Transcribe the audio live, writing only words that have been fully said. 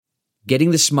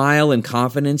Getting the smile and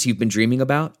confidence you've been dreaming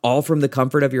about, all from the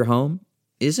comfort of your home,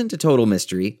 isn't a total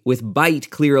mystery with Bite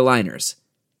clear aligners.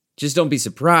 Just don't be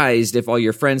surprised if all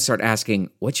your friends start asking,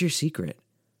 "What's your secret?"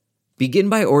 Begin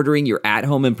by ordering your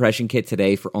at-home impression kit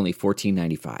today for only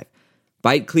 $14.95.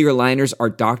 Bite clear aligners are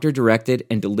doctor-directed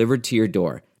and delivered to your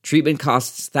door. Treatment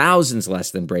costs thousands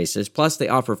less than braces, plus they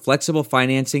offer flexible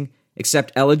financing,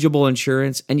 accept eligible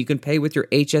insurance, and you can pay with your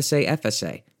HSA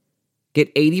FSA. Get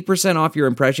 80% off your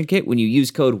impression kit when you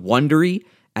use code WONDERY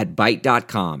at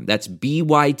Byte.com. That's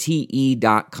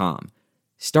BYTE.com.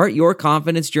 Start your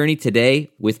confidence journey today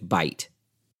with Byte.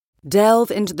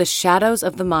 Delve into the shadows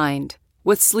of the mind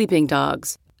with Sleeping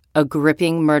Dogs, a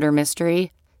gripping murder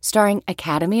mystery starring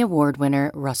Academy Award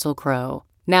winner Russell Crowe.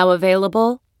 Now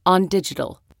available on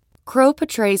digital. Crowe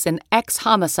portrays an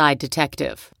ex-homicide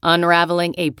detective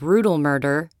unraveling a brutal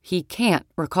murder he can't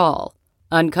recall.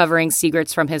 Uncovering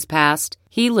secrets from his past,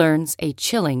 he learns a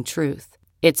chilling truth.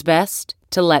 It's best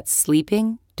to let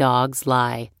sleeping dogs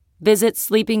lie. Visit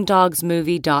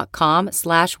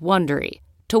sleepingdogsmovie.com/Wondery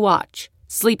to watch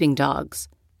Sleeping Dogs,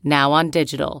 now on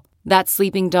digital. That's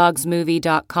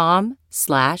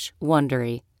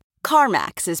sleepingdogsmovie.com/Wondery.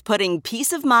 CarMax is putting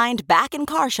peace of mind back in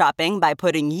car shopping by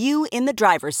putting you in the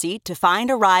driver's seat to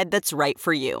find a ride that's right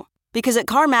for you. Because at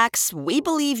CarMax, we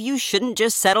believe you shouldn't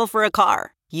just settle for a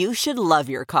car. You should love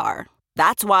your car.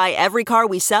 That's why every car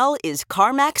we sell is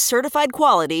CarMax certified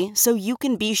quality, so you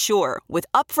can be sure with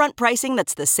upfront pricing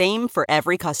that's the same for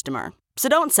every customer. So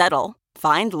don't settle.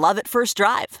 Find love at first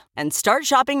drive and start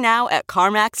shopping now at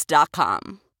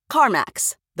CarMax.com.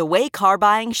 CarMax, the way car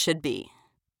buying should be.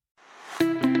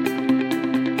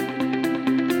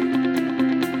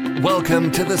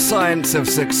 Welcome to the Science of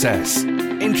Success.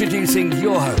 Introducing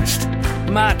your host,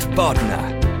 Matt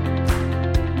Bodnar.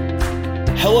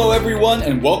 Hello, everyone,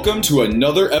 and welcome to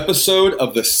another episode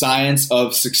of the Science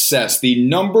of Success, the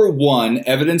 #1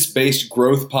 evidence-based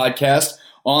growth podcast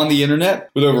on the internet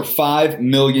with over 5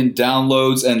 million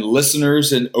downloads and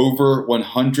listeners in over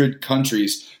 100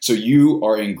 countries. So you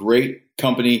are in great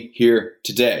company here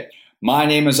today. My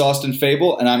name is Austin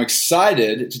Fable, and I'm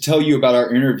excited to tell you about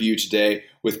our interview today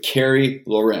with Carey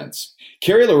Lohrenz.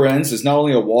 Carey Lohrenz is not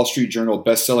only a Wall Street Journal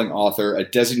best-selling author, a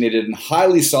designated and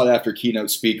highly sought-after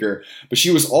keynote speaker, but she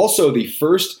was also the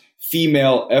first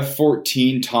female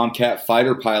F-14 Tomcat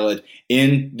fighter pilot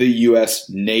in the U.S.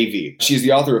 Navy. She is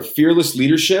the author of Fearless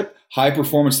Leadership,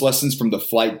 High-Performance Lessons from the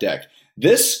Flight Deck.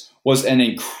 This was an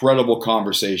incredible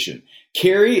conversation.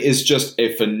 Carey is just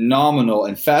a phenomenal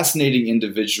and fascinating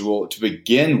individual to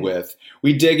begin with.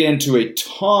 We dig into a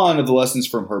ton of the lessons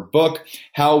from her book,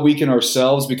 how we can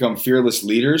ourselves become fearless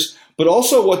leaders, but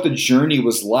also what the journey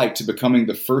was like to becoming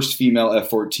the first female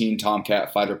F-14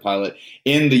 Tomcat fighter pilot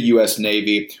in the U.S.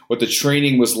 Navy, what the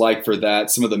training was like for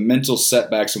that, some of the mental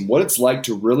setbacks, and what it's like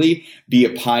to really be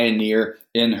a pioneer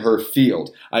in her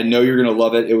field. I know you're going to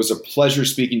love it. It was a pleasure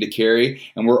speaking to Carey,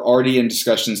 and we're already in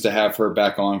discussions to have her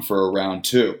back on for a round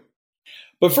 2.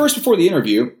 But first, before the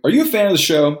interview, are you a fan of the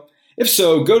show? If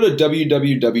so, go to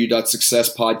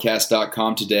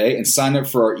www.successpodcast.com today and sign up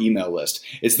for our email list.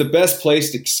 It's the best place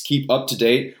to keep up to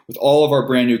date with all of our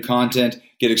brand new content,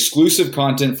 get exclusive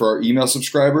content for our email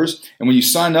subscribers, and when you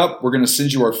sign up, we're going to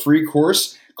send you our free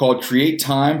course called Create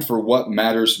Time for What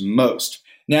Matters Most.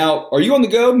 Now, are you on the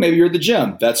go? Maybe you're at the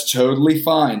gym. That's totally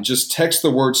fine. Just text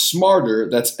the word SMARTER,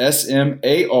 that's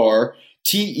SMARTER,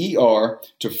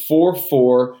 to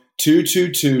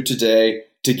 44222 today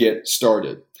to get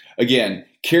started. Again,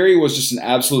 Carey was just an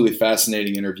absolutely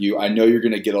fascinating interview. I know you're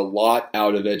going to get a lot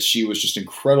out of it. She was just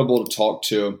incredible to talk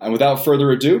to. And without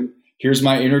further ado, here's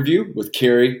my interview with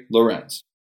Carey Lohrenz.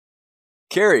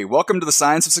 Carey, welcome to the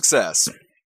Science of Success.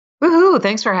 Woohoo!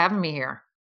 Thanks for having me here.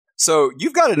 So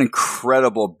you've got an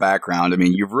incredible background. I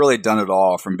mean, you've really done it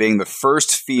all, from being the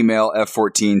first female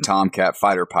F-14 Tomcat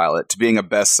fighter pilot to being a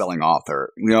best-selling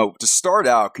author. You know, to start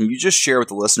out, can you just share with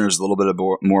the listeners a little bit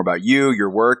more about you, your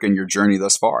work, and your journey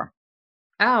thus far?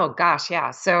 Oh, gosh, yeah.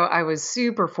 So I was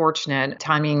super fortunate,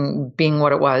 timing being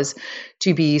what it was,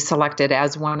 to be selected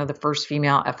as one of the first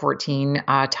female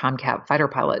F-14 Tomcat fighter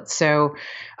pilots. So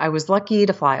I was lucky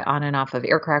to fly on and off of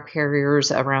aircraft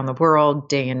carriers around the world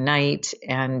day and night.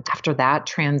 And after that,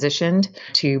 transitioned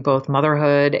to both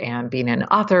motherhood and being an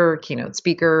author, keynote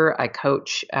speaker. I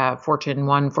coach Fortune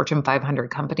 1, Fortune 500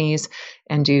 companies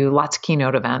and do lots of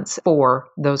keynote events for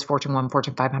those Fortune 1,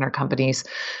 Fortune 500 companies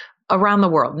around the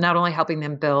world, not only helping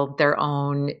them build their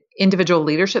own individual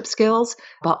leadership skills,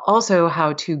 but also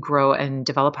how to grow and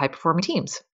develop high-performing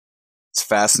teams. It's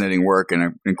fascinating work and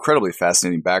an incredibly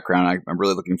fascinating background. I'm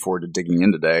really looking forward to digging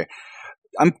in today.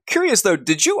 I'm curious, though,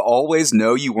 did you always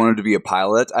know you wanted to be a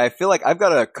pilot? I feel like I've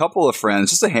got a couple of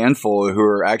friends, just a handful, who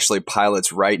are actually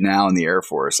pilots right now in the Air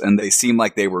Force, and they seem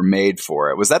like they were made for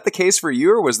it. Was that the case for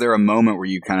you, or was there a moment where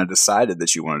you kind of decided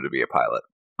that you wanted to be a pilot?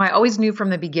 I always knew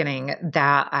from the beginning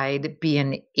that I'd be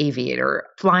an aviator.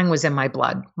 Flying was in my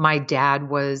blood. My dad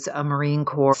was a Marine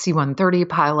Corps C-130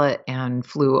 pilot and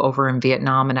flew over in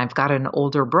Vietnam. And I've got an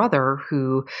older brother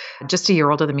who, just a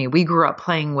year older than me, we grew up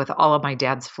playing with all of my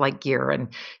dad's flight gear. And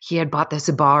he had bought this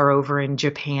bar over in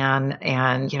Japan.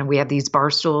 And, we had these bar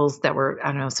stools that were,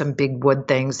 I don't know, some big wood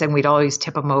things. And we'd always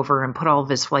tip him over and put all of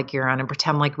his flight gear on and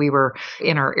pretend like we were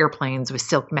in our airplanes with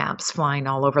silk maps flying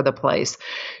all over the place.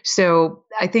 So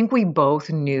I think we both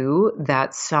knew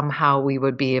that somehow we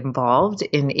would be involved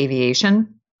in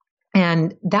aviation.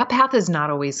 And that path is not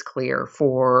always clear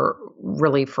for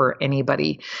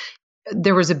anybody.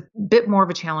 There was a bit more of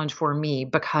a challenge for me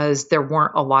because there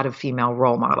weren't a lot of female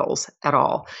role models at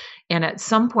all. And at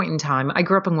some point in time, I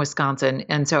grew up in Wisconsin.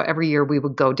 And so every year we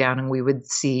would go down and we would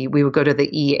go to the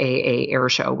EAA air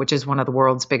show, which is one of the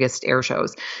world's biggest air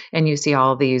shows. And you see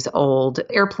all these old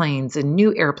airplanes and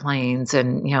new airplanes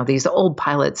and, these old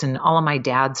pilots, and all of my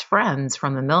dad's friends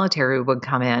from the military would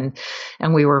come in.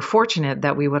 And we were fortunate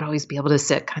that we would always be able to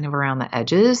sit kind of around the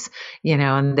edges,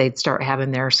 and they'd start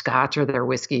having their scotch or their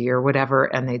whiskey or whatever,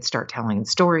 and they'd start telling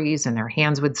stories and their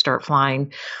hands would start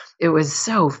flying. It was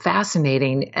so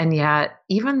fascinating. And yet,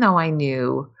 even though I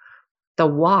knew the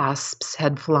WASPs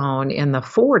had flown in the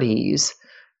 40s,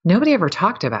 nobody ever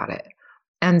talked about it.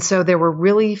 And so there were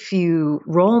really few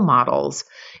role models.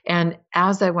 And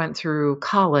as I went through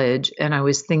college and I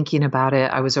was thinking about it,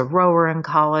 I was a rower in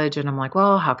college and I'm like,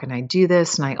 well, how can I do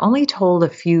this? And I only told a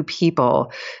few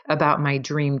people about my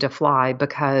dream to fly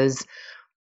because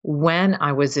when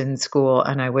I was in school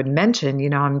and I would mention,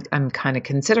 I'm kind of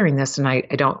considering this and I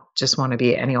don't just want to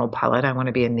be any old pilot. I want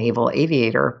to be a naval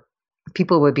aviator.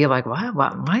 People would be like,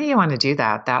 why do you want to do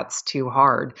that? That's too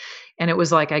hard. And it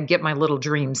was like I'd get my little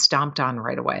dream stomped on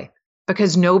right away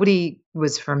because nobody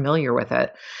was familiar with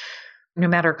it. No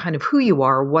matter kind of who you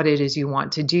are, what it is you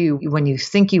want to do, when you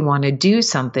think you want to do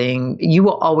something, you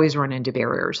will always run into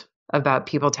barriers about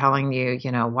people telling you,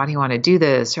 why do you want to do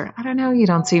this? Or I don't know,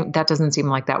 that doesn't seem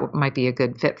like that might be a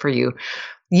good fit for you.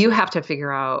 You have to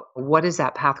figure out, what is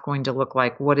that path going to look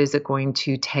like? What is it going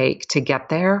to take to get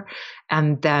there?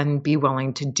 And then be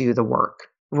willing to do the work,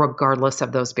 regardless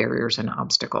of those barriers and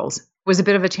obstacles. It was a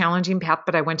bit of a challenging path,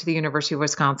 but I went to the University of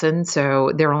Wisconsin.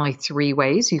 So there are only 3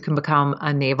 ways you can become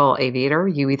a naval aviator.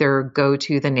 You either go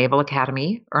to the Naval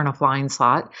Academy, earn a flying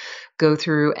slot, go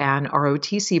through an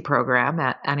ROTC program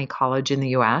at any college in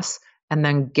the US, and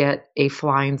then get a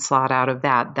flying slot out of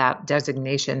that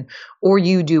designation, or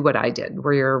you do what I did,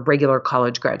 where you're a regular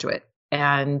college graduate.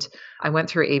 And I went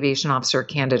through Aviation Officer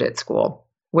Candidate School,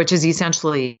 which is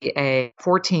essentially a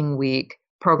 14-week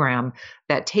program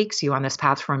that takes you on this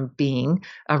path from being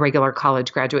a regular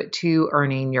college graduate to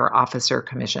earning your officer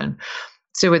commission.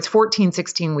 So it's 14,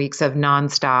 16 weeks of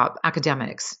nonstop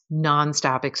academics,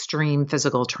 nonstop extreme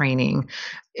physical training,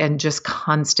 and just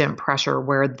constant pressure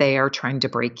where they are trying to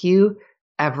break you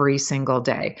every single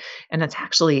day. And it's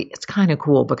kind of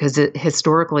cool because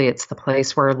historically it's the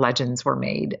place where legends were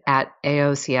made. At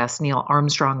AOCS, Neil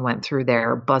Armstrong went through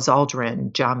there, Buzz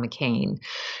Aldrin, John McCain.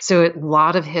 So a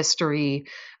lot of history.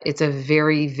 It's a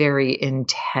very, very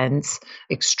intense,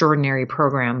 extraordinary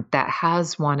program that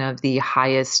has one of the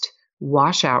highest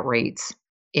washout rates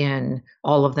in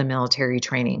all of the military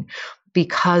training,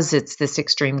 because it's this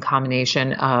extreme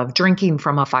combination of drinking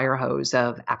from a fire hose,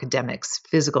 of academics,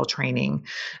 physical training,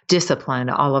 discipline,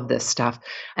 all of this stuff.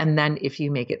 And then if you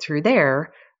make it through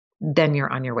there, then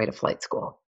you're on your way to flight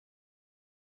school.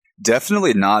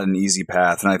 Definitely not an easy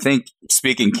path. And I think,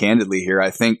 speaking candidly here, I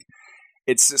think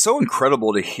it's so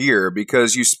incredible to hear,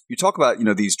 because you talk about,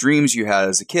 these dreams you had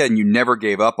as a kid and you never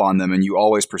gave up on them and you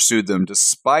always pursued them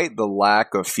despite the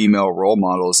lack of female role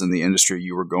models in the industry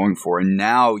you were going for. And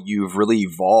now you've really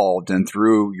evolved, and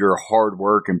through your hard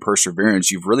work and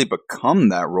perseverance, you've really become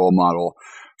that role model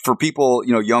for people,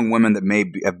 young women that may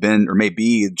have been or may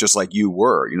be just like you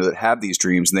were, that have these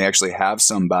dreams and they actually have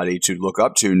somebody to look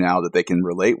up to now that they can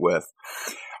relate with.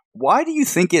 Why do you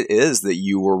think it is that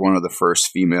you were one of the first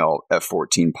female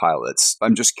F-14 pilots?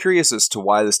 I'm just curious as to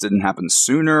why this didn't happen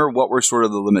sooner. What were sort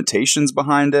of the limitations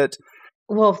behind it?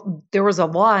 Well, there was a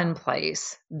law in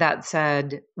place that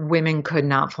said women could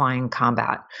not fly in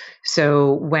combat.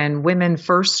 So when women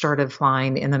first started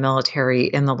flying in the military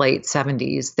in the late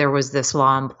 70s, there was this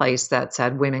law in place that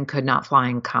said women could not fly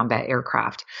in combat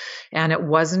aircraft. And it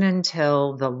wasn't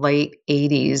until the late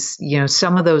 80s,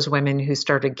 some of those women who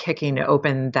started kicking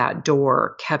open that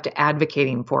door kept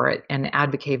advocating for it and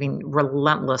advocating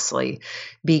relentlessly,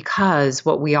 because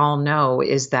what we all know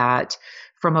is that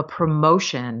from a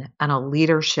promotion and a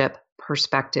leadership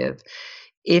perspective,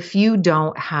 if you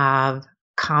don't have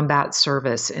combat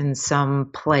service in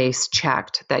some place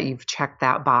checked, that you've checked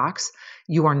that box,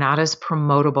 you are not as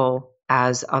promotable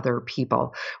as other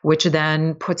people, which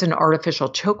then puts an artificial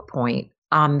choke point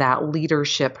on that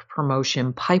leadership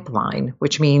promotion pipeline,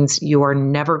 which means you are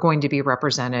never going to be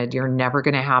represented. You're never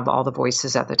going to have all the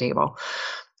voices at the table.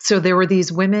 So there were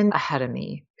these women ahead of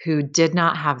me who did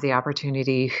not have the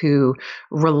opportunity, who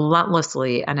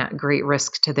relentlessly and at great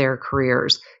risk to their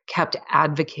careers kept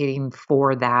advocating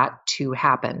for that to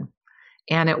happen.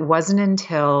 And it wasn't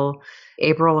until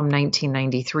April of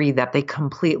 1993 that they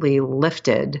completely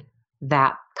lifted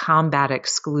that combat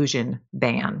exclusion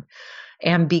ban.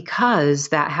 And because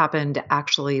that happened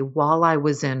actually while I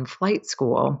was in flight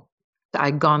school,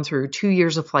 I'd gone through 2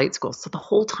 years of flight school. So the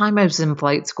whole time I was in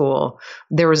flight school,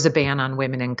 there was a ban on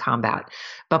women in combat.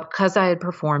 But because I had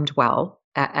performed well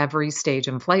at every stage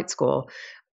in flight school,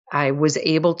 I was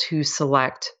able to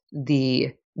select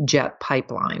the jet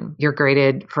pipeline. You're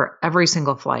graded for every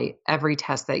single flight, every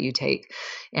test that you take.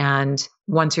 And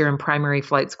once you're in primary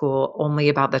flight school, only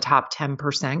about the top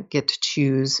 10% get to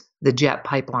choose the jet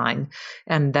pipeline.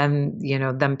 And then,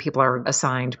 then people are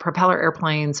assigned propeller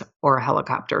airplanes or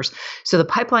helicopters. So the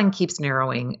pipeline keeps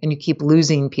narrowing and you keep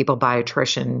losing people by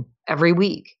attrition every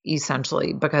week,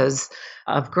 essentially, because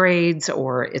of grades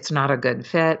or it's not a good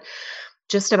fit.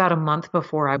 Just about a month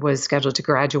before I was scheduled to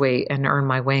graduate and earn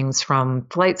my wings from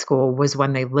flight school was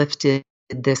when they lifted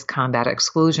this combat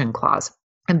exclusion clause.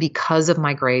 And because of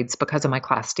my grades, because of my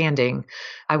class standing,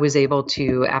 I was able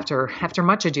to, after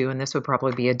much ado, and this would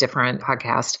probably be a different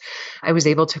podcast, I was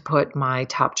able to put my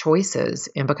top choices.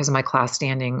 And because of my class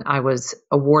standing, I was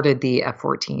awarded the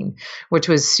F-14, which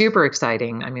was super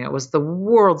exciting. I mean, it was the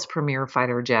world's premier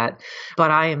fighter jet.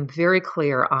 But I am very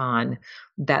clear on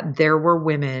that there were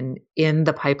women in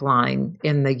the pipeline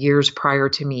in the years prior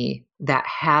to me that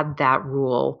had that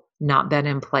rule not been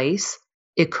in place,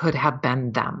 it could have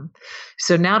been them.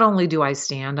 So not only do I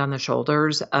stand on the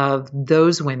shoulders of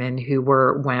those women who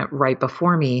went right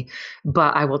before me,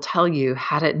 but I will tell you,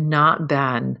 had it not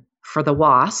been for the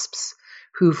WASPs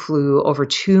who flew over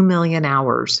 2 million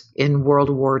hours in World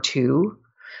War II,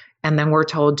 and then were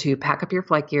told to pack up your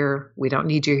flight gear, we don't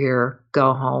need you here,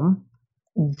 go home.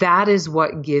 That is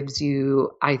what gives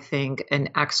you, I think, an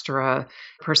extra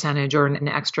percentage or an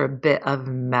extra bit of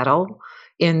metal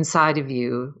inside of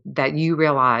you that you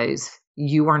realize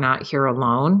you are not here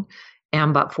alone.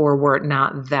 And but for were it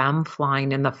not them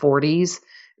flying in the 40s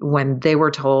when they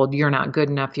were told you're not good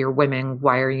enough, you're women,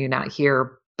 why are you not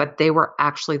here? But they were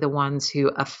actually the ones who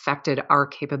affected our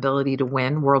capability to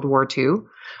win World War II.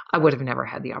 I would have never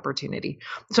had the opportunity.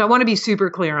 So I want to be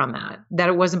super clear on that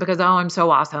it wasn't because, I'm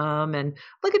so awesome and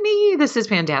look at me, this is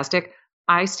fantastic.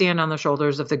 I stand on the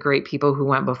shoulders of the great people who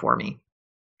went before me.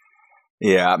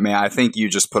 Yeah, man, I think you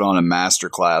just put on a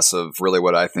masterclass of really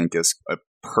what I think is a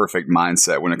perfect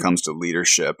mindset when it comes to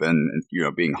leadership and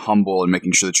being humble and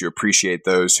making sure that you appreciate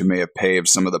those who may have paved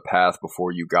some of the path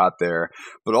before you got there.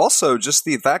 But also just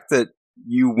the fact that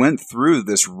you went through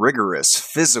this rigorous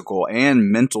physical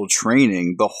and mental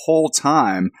training the whole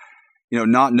time,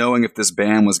 not knowing if this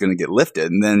ban was going to get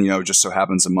lifted. And then, just so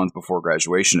happens a month before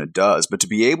graduation, it does. But to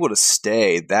be able to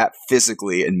stay that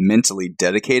physically and mentally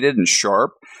dedicated and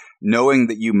sharp, knowing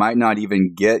that you might not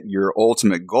even get your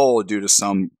ultimate goal due to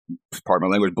some, pardon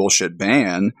my language, bullshit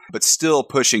ban, but still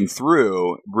pushing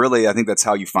through, really, I think that's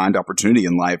how you find opportunity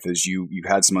in life is you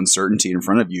had some uncertainty in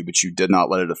front of you, but you did not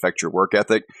let it affect your work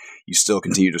ethic. You still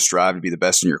continue to strive to be the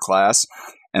best in your class,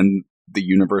 and the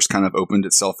universe kind of opened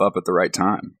itself up at the right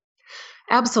time.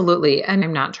 Absolutely. And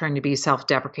I'm not trying to be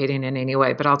self-deprecating in any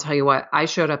way, but I'll tell you what, I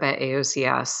showed up at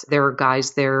AOCS. There were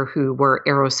guys there who were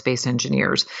aerospace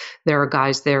engineers. There are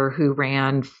guys there who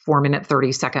ran 4-minute,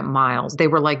 30-second miles. They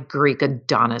were like Greek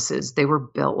Adonises. They were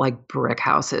built like brick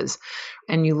houses.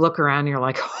 And you look around and you're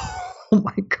like, oh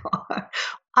my God,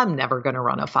 I'm never going to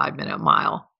run a 5-minute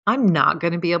mile. I'm not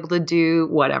going to be able to do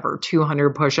 200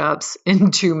 push-ups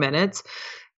in 2 minutes.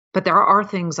 But there are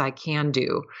things I can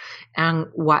do. And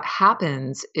what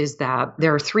happens is that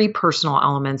there are 3 personal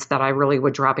elements that I really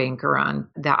would drop anchor on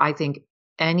that I think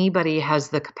anybody has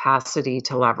the capacity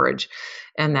to leverage,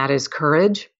 and that is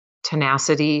courage,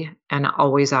 tenacity, and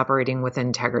always operating with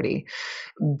integrity.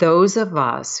 Those of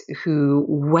us who,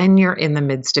 when you're in the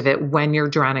midst of it, when you're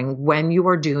drowning, when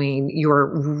you're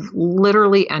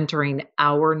literally entering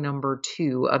hour number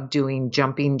 2 of doing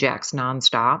jumping jacks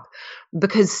nonstop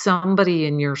because somebody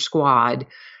in your squad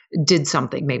did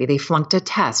something. Maybe they flunked a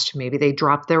test. Maybe they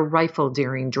dropped their rifle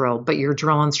during drill, but your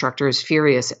drill instructor is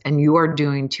furious and you are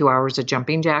doing 2 hours of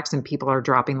jumping jacks and people are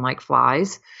dropping like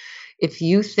flies.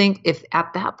 If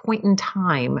at that point in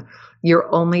time,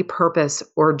 your only purpose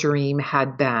or dream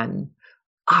had been,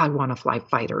 I want to fly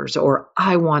fighters or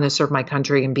I want to serve my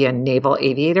country and be a naval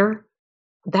aviator,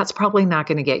 that's probably not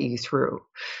going to get you through.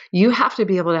 You have to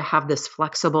be able to have this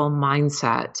flexible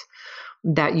mindset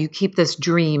that you keep this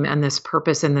dream and this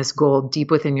purpose and this goal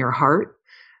deep within your heart,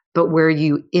 but where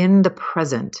you in the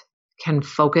present can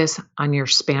focus on your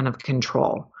span of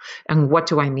control. And what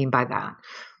do I mean by that?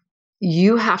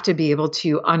 You have to be able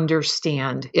to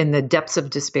understand in the depths of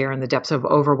despair and the depths of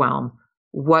overwhelm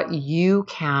what you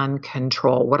can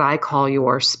control, what I call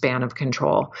your span of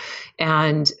control.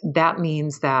 And that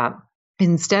means that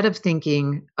instead of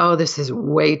thinking, oh, this is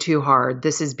way too hard,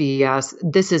 this is BS,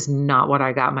 this is not what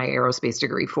I got my aerospace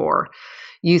degree for,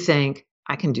 you think,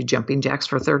 I can do jumping jacks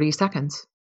for 30 seconds.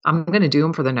 I'm going to do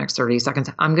them for the next 30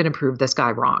 seconds. I'm going to prove this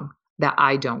guy wrong, that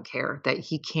I don't care, that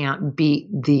he can't beat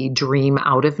the dream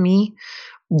out of me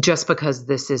just because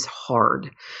this is hard.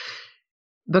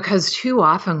 Because too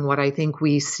often what I think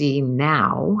we see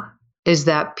now is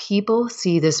that people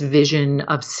see this vision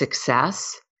of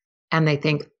success and they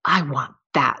think, I want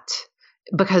that.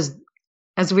 Because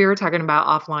as we were talking about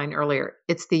offline earlier,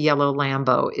 it's the yellow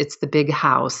Lambo, it's the big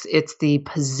house, it's the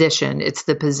position, it's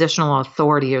the positional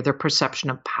authority or the perception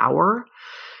of power.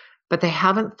 But they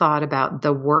haven't thought about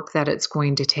the work that it's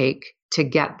going to take to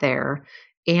get there,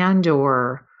 and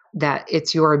or that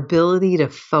it's your ability to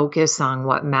focus on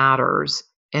what matters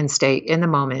and stay in the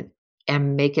moment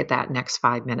and make it that next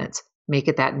 5 minutes, make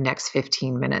it that next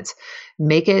 15 minutes,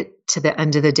 make it to the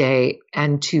end of the day,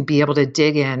 and to be able to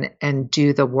dig in and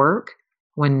do the work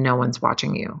when no one's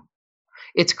watching you.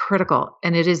 It's critical,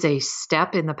 and it is a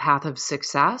step in the path of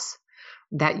success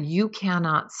that you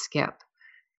cannot skip.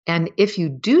 And if you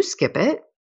do skip it,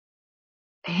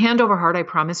 hand over heart, I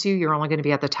promise you're only going to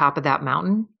be at the top of that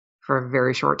mountain for a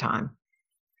very short time.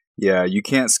 Yeah, you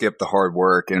can't skip the hard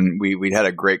work. And we had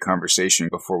a great conversation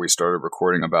before we started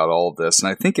recording about all of this.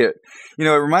 And I think it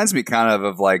reminds me kind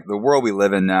of like the world we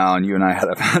live in now. And you and I had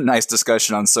a nice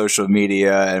discussion on social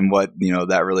media and what,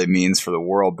 that really means for the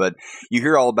world. But you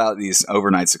hear all about these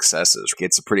overnight successes.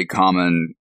 It's a pretty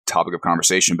common topic of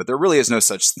conversation, but there really is no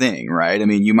such thing, right? I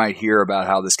mean, you might hear about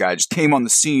how this guy just came on the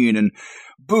scene and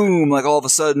boom, like all of a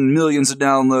sudden millions of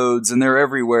downloads and they're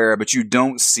everywhere, but you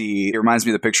don't see, it reminds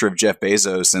me of the picture of Jeff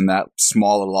Bezos in that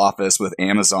small little office with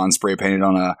Amazon spray painted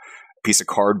on a piece of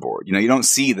cardboard. You don't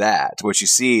see that. What you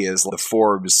see is the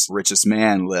Forbes richest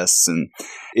man lists. And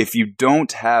if you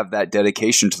don't have that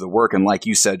dedication to the work and, like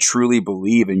you said, truly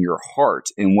believe in your heart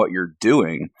in what you're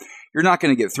doing, you're not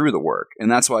going to get through the work. And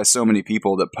that's why so many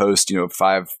people that post,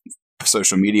 5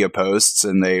 social media posts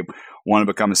and they want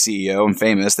to become a CEO and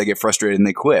famous, they get frustrated and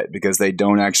they quit because they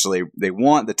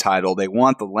want the title, they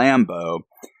want the Lambo,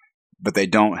 but they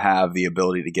don't have the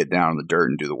ability to get down in the dirt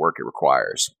and do the work it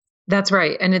requires. That's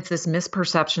right. And it's this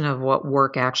misperception of what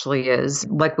work actually is.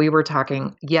 Like we were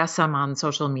talking, yes, I'm on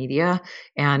social media.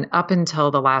 And up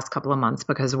until the last couple of months,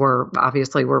 because we're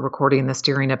recording this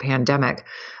during a pandemic,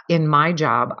 in my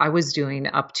job, I was doing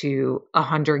up to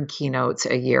 100 keynotes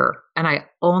a year. And I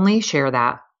only share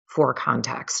that for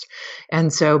context.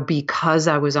 And so because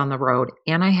I was on the road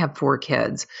and I have 4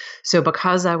 kids, so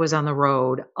because I was on the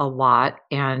road a lot,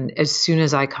 and as soon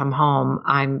as I come home,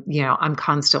 I'm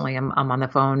constantly, I'm on the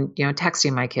phone,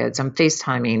 texting my kids, I'm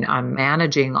FaceTiming, I'm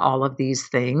managing all of these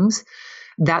things.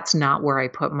 That's not where I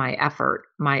put my effort.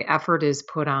 My effort is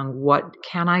put on what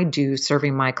can I do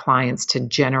serving my clients to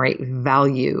generate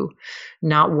value,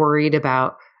 not worried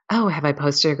about, oh, have I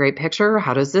posted a great picture?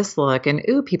 How does this look? And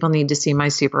ooh, people need to see my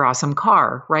super awesome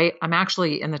car, right? I'm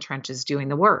actually in the trenches doing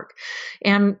the work.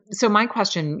 And so my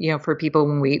question, for people,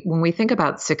 when we think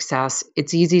about success,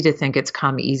 it's easy to think it's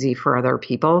come easy for other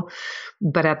people.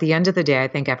 But at the end of the day, I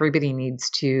think everybody needs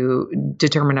to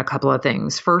determine a couple of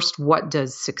things. First, what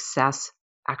does success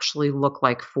actually look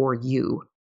like for you?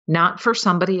 Not for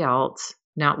somebody else,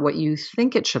 not what you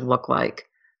think it should look like,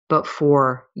 but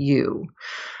for you.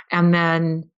 And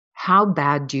then, how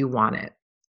bad do you want it?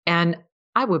 And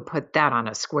I would put that on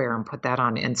a square and put that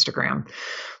on Instagram.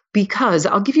 Because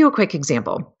I'll give you a quick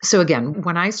example. So again,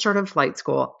 when I started flight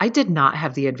school, I did not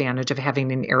have the advantage of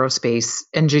having an aerospace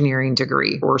engineering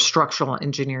degree or structural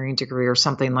engineering degree or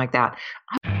something like that.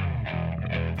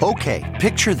 Okay,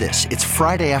 picture this. It's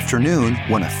Friday afternoon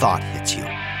when a thought hits you.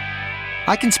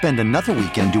 I can spend another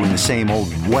weekend doing the same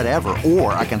old whatever,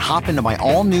 or I can hop into my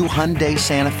all-new Hyundai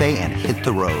Santa Fe and hit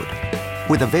the road.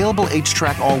 With available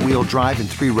H-Track all-wheel drive and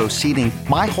 3-row seating,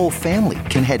 my whole family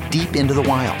can head deep into the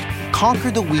wild.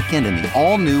 Conquer the weekend in the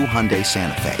all-new Hyundai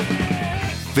Santa Fe.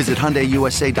 Visit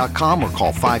HyundaiUSA.com or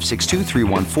call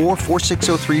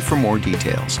 562-314-4603 for more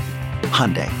details.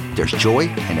 Hyundai, there's joy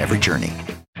in every journey.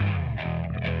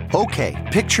 Okay,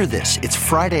 picture this. It's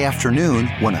Friday afternoon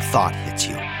when a thought hits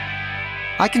you.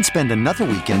 I can spend another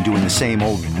weekend doing the same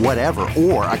old whatever,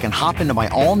 or I can hop into my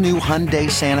all-new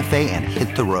Hyundai Santa Fe and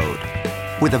hit the road.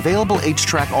 With available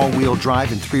H-Track all-wheel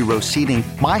drive and 3-row seating,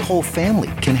 my whole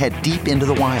family can head deep into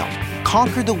the wild.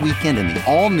 Conquer the weekend in the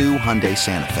all-new Hyundai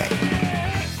Santa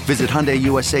Fe. Visit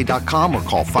HyundaiUSA.com or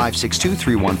call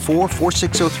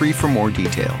 562-314-4603 for more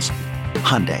details.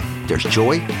 Hyundai, there's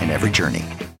joy in every journey.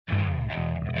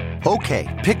 Okay,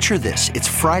 picture this. It's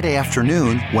Friday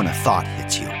afternoon when a thought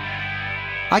hits you.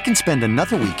 I can spend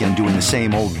another weekend doing the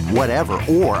same old whatever,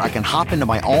 or I can hop into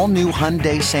my all-new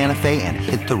Hyundai Santa Fe and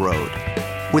hit the road.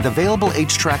 With available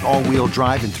H-Track all-wheel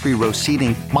drive and 3-row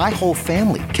seating, my whole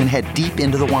family can head deep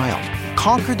into the wild.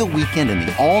 Conquer the weekend in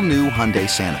the all-new Hyundai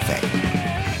Santa Fe.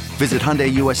 Visit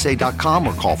HyundaiUSA.com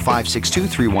or call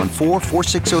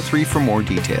 562-314-4603 for more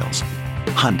details.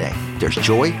 Hyundai, there's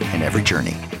joy in every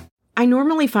journey. I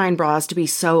normally find bras to be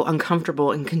so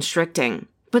uncomfortable and constricting,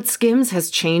 but Skims has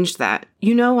changed that.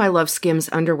 You know I love Skims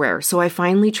underwear, so I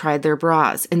finally tried their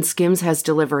bras, and Skims has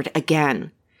delivered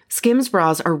again. Skims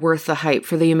bras are worth the hype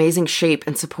for the amazing shape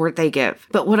and support they give,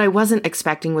 but what I wasn't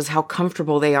expecting was how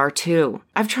comfortable they are too.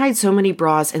 I've tried so many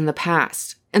bras in the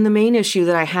past, and the main issue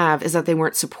that I have is that they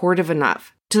weren't supportive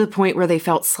enough, to the point where they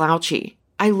felt slouchy.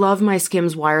 I love my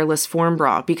Skims wireless form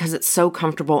bra because it's so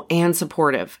comfortable and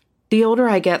supportive. The older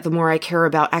I get, the more I care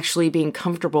about actually being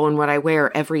comfortable in what I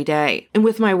wear every day. And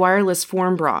with my wireless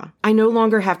form bra, I no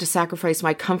longer have to sacrifice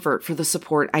my comfort for the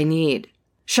support I need.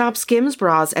 Shop Skims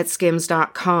bras at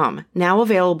skims.com, now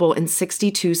available in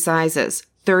 62 sizes,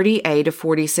 30A to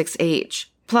 46H.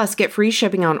 Plus, get free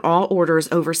shipping on all orders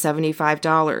over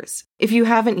 $75. If you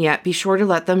haven't yet, be sure to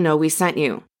let them know we sent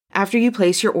you. After you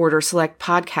place your order, select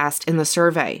podcast in the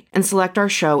survey and select our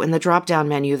show in the drop-down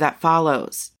menu that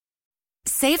follows.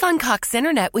 Save on Cox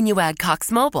Internet when you add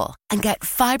Cox Mobile and get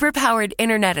fiber-powered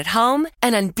internet at home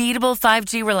and unbeatable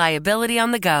 5G reliability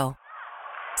on the go.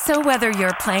 So whether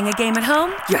you're playing a game at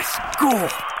home, Yes, goal!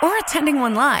 or attending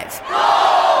one live,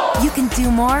 you can do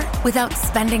more without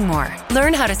spending more.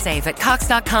 Learn how to save at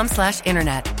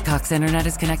cox.com/internet. Cox Internet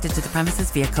is connected to the premises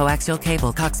via coaxial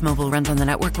cable. Cox Mobile runs on the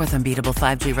network with unbeatable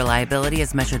 5G reliability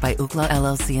as measured by Ookla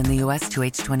LLC in the U.S.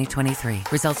 2H 2023.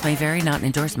 Results may vary, not an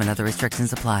endorsement. Other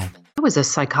restrictions apply. I was a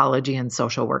psychology and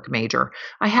social work major.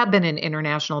 I had been an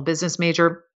international business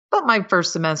major, but my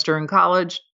first semester in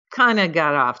college kind of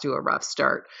got off to a rough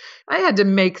start. I had to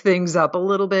make things up a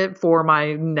little bit for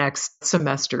my next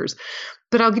semesters.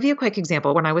 But I'll give you a quick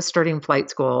example. When I was starting flight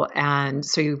school, and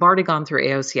so you've already gone through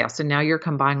AOCS, and now you're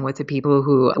combined with the people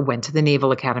who went to the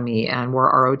Naval Academy and were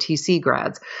ROTC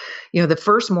grads. You know, the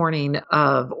first morning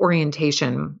of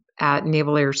orientation at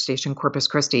Naval Air Station Corpus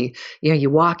Christi, you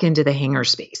walk into the hangar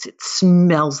space. It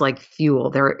smells like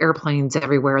fuel. There are airplanes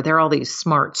everywhere. There are all these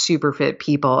smart, super fit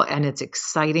people, and it's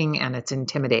exciting and it's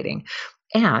intimidating.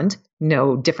 And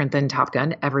no different than Top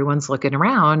Gun, everyone's looking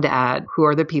around at who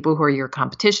are the people who are your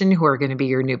competition, who are going to be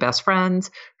your new best friends,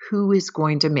 who is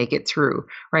going to make it through,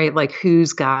 right? Like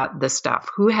who's got the stuff,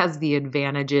 who has the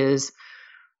advantages.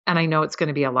 And I know it's going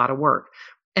to be a lot of work.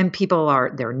 And people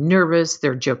they're nervous,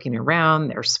 they're joking around,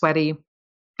 they're sweaty.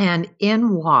 And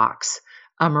in walks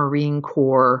a Marine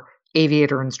Corps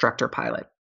aviator instructor pilot,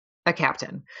 a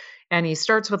captain. And he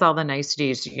starts with all the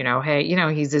niceties,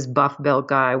 hey, he's this buff built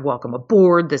guy, welcome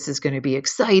aboard. This is going to be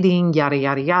exciting, yada,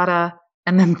 yada, yada.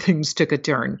 And then things took a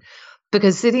turn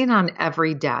because sitting on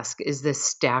every desk is this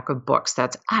stack of books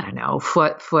that's, I don't know,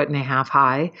 foot and a half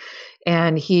high.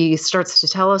 And he starts to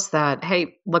tell us that,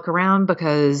 hey, look around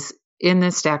because in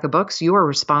this stack of books, you are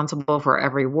responsible for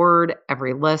every word,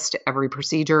 every list, every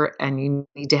procedure, and you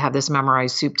need to have this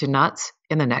memorized soup to nuts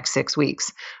in the next 6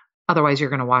 weeks. Otherwise, you're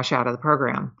going to wash out of the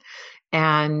program.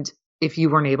 And if you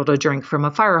weren't able to drink from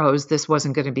a fire hose, this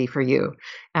wasn't going to be for you.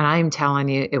 And I'm telling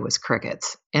you, it was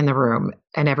crickets in the room.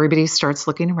 And everybody starts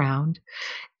looking around.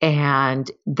 And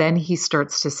then he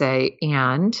starts to say,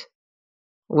 and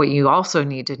what you also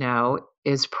need to know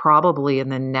is probably in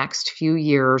the next few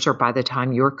years, or by the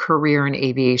time your career in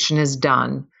aviation is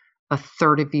done, a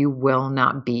third of you will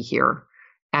not be here,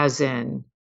 as in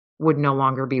would no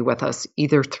longer be with us,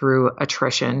 either through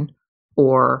attrition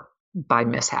or by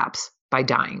mishaps, by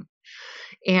dying.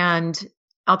 And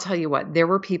I'll tell you what, there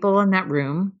were people in that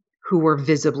room who were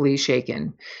visibly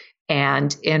shaken.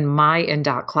 And in my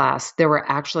NDOT class, there were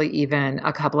actually even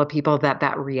a couple of people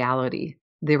that reality,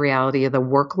 the reality of the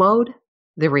workload,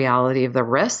 the reality of the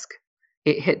risk,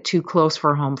 it hit too close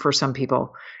for home for some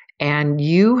people. And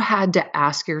you had to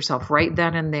ask yourself right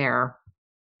then and there,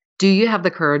 do you have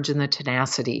the courage and the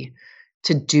tenacity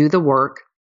to do the work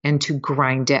and to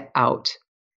grind it out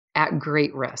at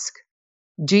great risk?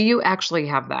 Do you actually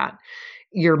have that?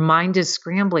 Your mind is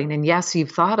scrambling, and yes,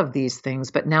 you've thought of these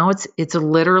things, but now it's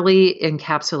literally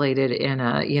encapsulated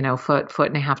in a foot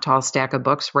and a half tall stack of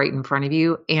books right in front of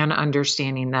you, and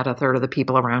understanding that a third of the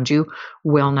people around you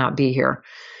will not be here.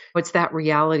 It's that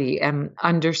reality and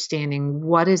understanding,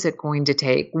 what is it going to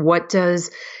take? What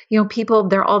does, people,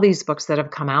 there are all these books that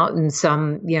have come out, and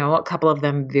some, a couple of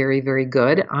them very, very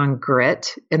good on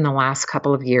grit in the last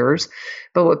couple of years.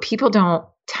 But what people don't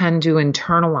tend to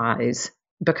internalize,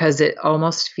 because it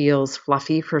almost feels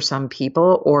fluffy for some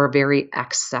people or very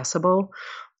accessible.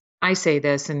 I say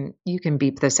this, and you can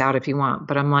beep this out if you want,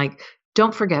 but I'm like,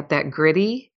 don't forget that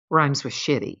gritty rhymes with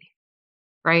shitty,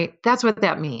 right? That's what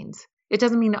that means. It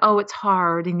doesn't mean, oh, it's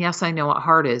hard. And yes, I know what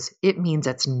hard is. It means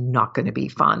it's not going to be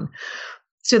fun.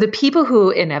 So the people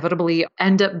who inevitably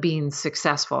end up being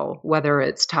successful, whether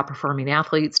it's top performing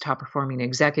athletes, top performing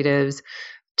executives,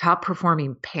 top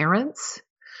performing parents,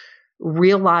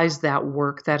 realize that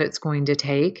work that it's going to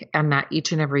take, and that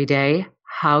each and every day,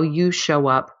 how you show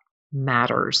up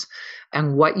matters,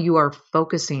 and what you are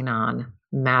focusing on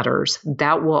matters.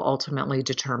 That will ultimately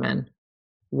determine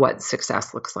what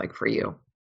success looks like for you.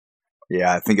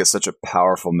 Yeah, I think it's such a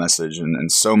powerful message,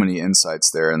 and so many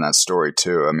insights there in that story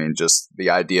too. I mean, just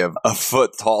the idea of a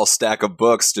foot tall stack of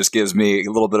books just gives me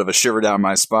a little bit of a shiver down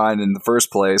my spine in the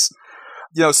first place.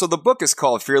 So the book is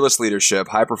called Fearless Leadership,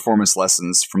 High Performance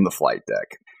Lessons from the Flight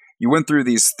Deck. You went through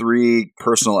these three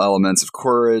personal elements of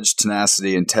courage,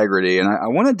 tenacity, integrity, and I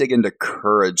want to dig into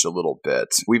courage a little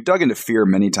bit. We've dug into fear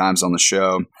many times on the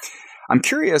show. I'm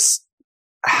curious,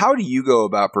 how do you go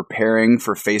about preparing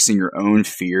for facing your own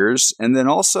fears? And then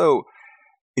also,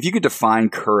 if you could define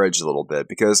courage a little bit,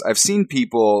 because I've seen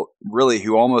people really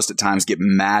who almost at times get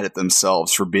mad at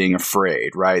themselves for being afraid,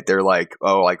 right? They're like,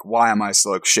 oh, like, why am I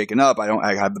so shaken up?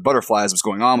 I have the butterflies, what's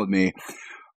going on with me?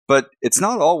 But it's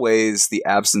not always the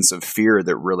absence of fear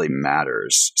that really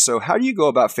matters. So how do you go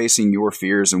about facing your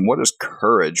fears, and what does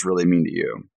courage really mean to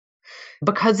you?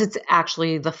 Because it's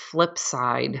actually the flip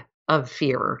side of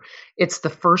fear. It's the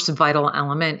first vital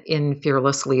element in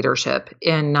fearless leadership,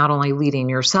 in not only leading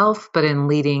yourself, but in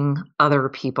leading other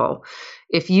people.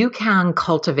 If you can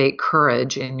cultivate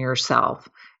courage in yourself,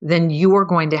 then you are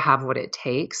going to have what it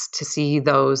takes to see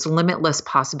those limitless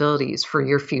possibilities for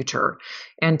your future,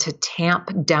 and to tamp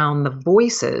down the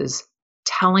voices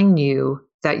telling you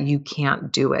that you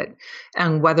can't do it,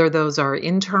 and whether those are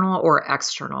internal or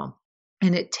external.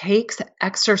 And it takes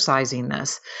exercising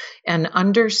this and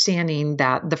understanding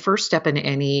that the first step in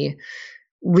any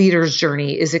leader's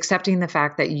journey is accepting the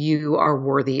fact that you are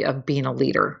worthy of being a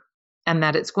leader, and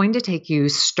that it's going to take you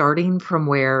starting from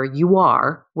where you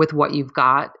are with what you've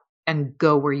got and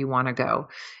go where you want to go.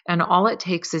 And all it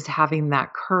takes is having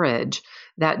that courage,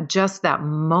 that just that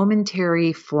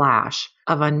momentary flash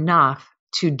of enough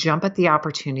to jump at the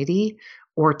opportunity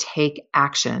or take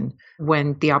action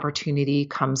when the opportunity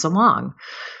comes along.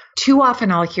 Too often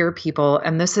I'll hear people,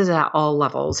 and this is at all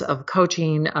levels of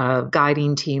coaching, of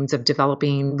guiding teams, of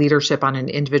developing leadership on an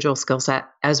individual skill set,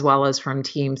 as well as from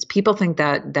teams. People think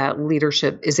that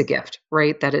leadership is a gift,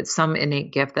 right? That it's some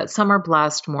innate gift, that some are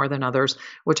blessed more than others,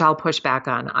 which I'll push back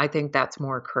on. I think that's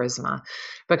more charisma,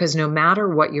 because no matter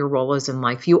what your role is in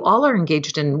life, we all are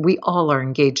engaged in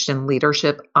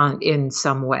leadership in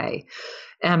some way.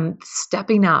 And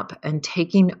stepping up and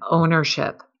taking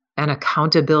ownership and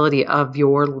accountability of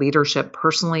your leadership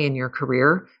personally in your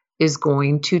career is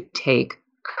going to take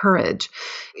courage.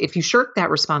 If you shirk that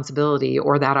responsibility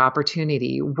or that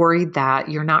opportunity, worried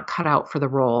that you're not cut out for the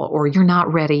role or you're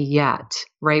not ready yet,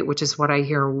 right? Which is what I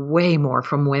hear way more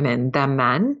from women than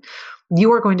men,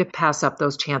 you are going to pass up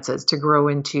those chances to grow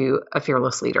into a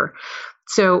fearless leader.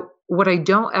 So what I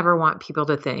don't ever want people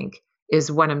to think is,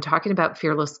 when I'm talking about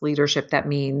fearless leadership, that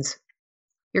means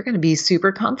you're going to be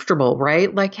super comfortable,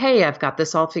 right? Like, hey, I've got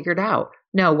this all figured out.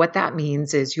 No, what that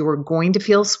means is you're going to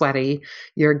feel sweaty.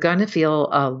 You're going to feel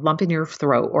a lump in your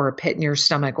throat or a pit in your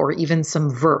stomach, or even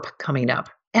some verp coming up,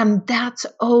 And that's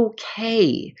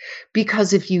okay,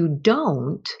 because if you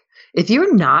don't, if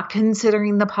you're not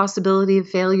considering the possibility of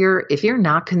failure, if you're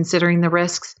not considering the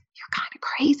risks, you're kind of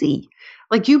crazy.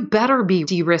 Like, you better be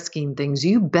de-risking things.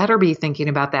 You better be thinking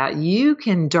about that. You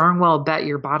can darn well bet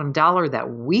your bottom dollar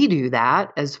that we do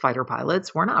that as fighter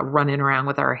pilots. We're not running around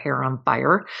with our hair on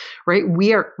fire, right?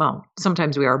 We are, well,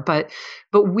 sometimes we are, but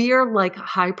we are like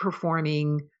high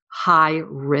performing, high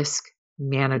risk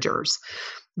managers.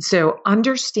 So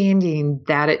understanding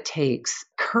that it takes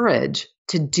courage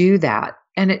to do that.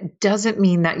 And it doesn't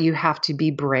mean that you have to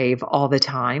be brave all the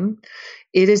time.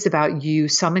 It is about you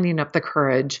summoning up the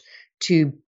courage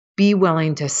to be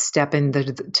willing to step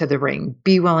into the ring,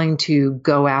 be willing to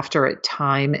go after it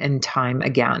time and time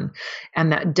again.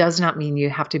 And that does not mean you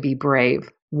have to be brave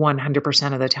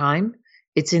 100% of the time.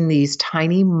 It's in these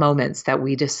tiny moments that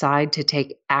we decide to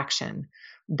take action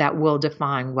that will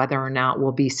define whether or not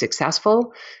we'll be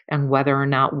successful and whether or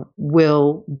not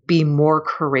we'll be more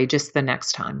courageous the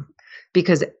next time.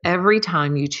 Because every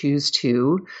time you choose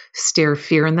to stare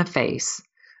fear in the face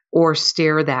or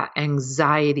stare that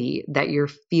anxiety that you're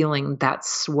feeling, that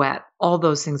sweat, all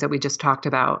those things that we just talked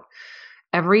about,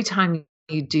 every time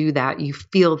you do that, you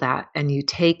feel that, and you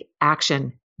take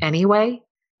action anyway,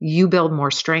 you build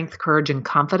more strength, courage, and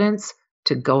confidence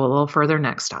to go a little further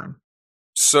next time.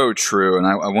 So true. And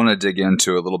I want to dig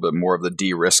into a little bit more of the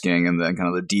de-risking and then kind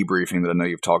of the debriefing that I know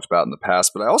you've talked about in the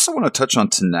past, but I also want to touch on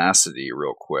tenacity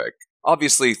real quick.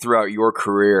 Obviously, throughout your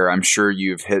career, I'm sure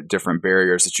you've hit different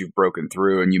barriers that you've broken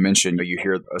through. And you mentioned, you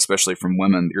hear, especially from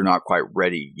women, you're not quite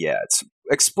ready yet.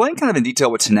 Explain kind of in detail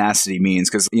what tenacity means,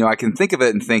 because, I can think of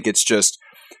it and think it's just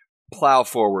plow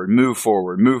forward, move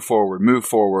forward, move forward, move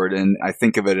forward. And I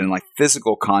think of it in like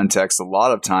physical context a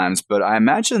lot of times, but I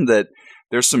imagine that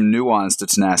there's some nuance to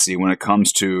tenacity when it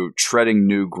comes to treading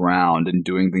new ground and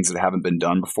doing things that haven't been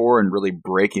done before and really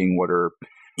breaking what are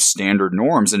standard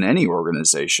norms in any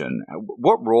organization.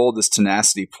 What role does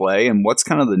tenacity play, and what's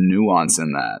kind of the nuance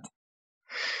in that?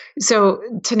 So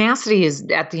tenacity is,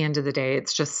 at the end of the day,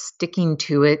 it's just sticking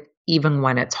to it even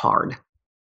when it's hard.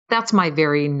 That's my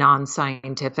very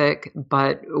non-scientific,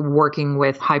 but working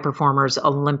with high performers,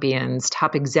 Olympians,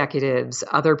 top executives,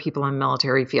 other people in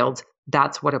military fields,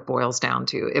 that's what it boils down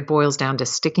to. It boils down to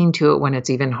sticking to it when it's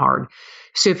even hard.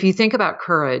 So if you think about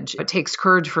courage, it takes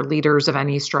courage for leaders of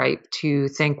any stripe to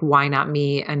think, why not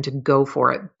me, and to go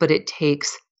for it. But it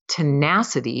takes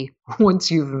tenacity once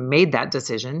you've made that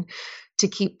decision to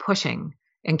keep pushing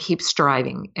and keep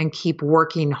striving and keep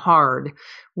working hard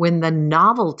when the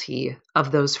novelty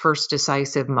of those first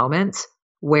decisive moments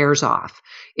wears off.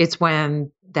 It's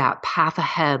when that path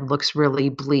ahead looks really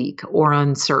bleak or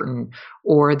uncertain,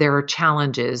 or there are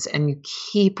challenges and you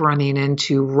keep running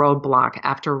into roadblock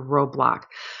after roadblock.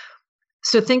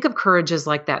 So think of courage as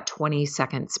like that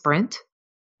 20-second sprint,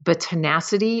 but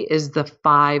tenacity is the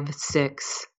 5,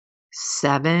 6,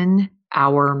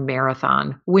 7-hour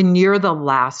marathon when you're the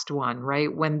last one,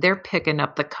 right? When they're picking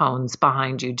up the cones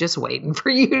behind you, just waiting for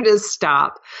you to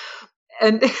stop.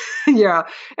 And yeah,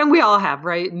 and we all have,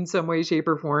 right? In some way, shape,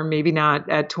 or form, maybe not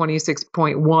at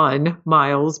 26.1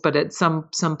 miles, but at some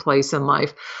place in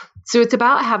life. So it's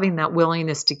about having that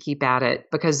willingness to keep at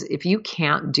it, because if you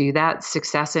can't do that,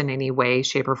 success in any way,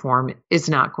 shape, or form is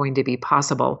not going to be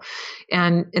possible.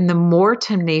 And the more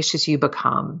tenacious you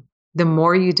become, the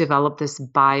more you develop this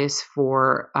bias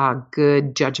for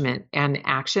good judgment and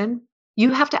action.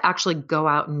 You have to actually go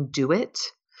out and do it.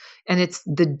 And it's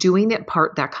the doing it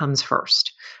part that comes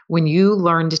first. When you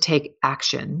learn to take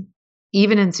action,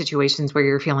 even in situations where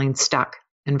you're feeling stuck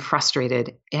and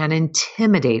frustrated and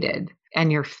intimidated,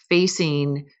 and you're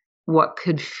facing what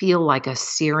could feel like a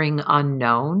searing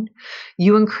unknown,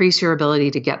 you increase your ability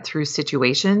to get through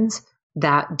situations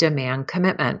that demand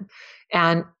commitment.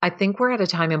 And I think we're at a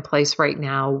time and place right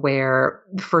now where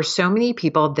for so many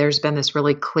people, there's been this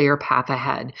really clear path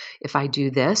ahead. If I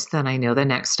do this, then I know the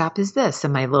next stop is this.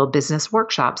 And my little business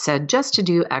workshop said just to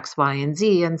do X, Y, and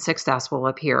Z and success will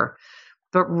appear.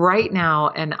 But right now,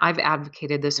 and I've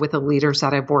advocated this with the leaders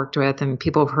that I've worked with and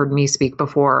people have heard me speak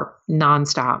before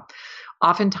nonstop.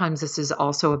 Oftentimes, this is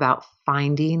also about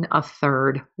finding a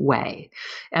third way.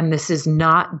 And this is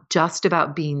not just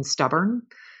about being stubborn.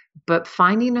 But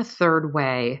finding a third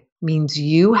way means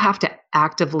you have to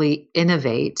actively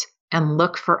innovate and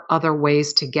look for other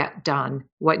ways to get done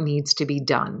what needs to be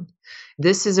done.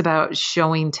 This is about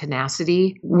showing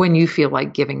tenacity when you feel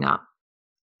like giving up.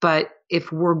 But if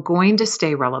we're going to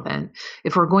stay relevant,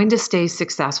 if we're going to stay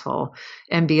successful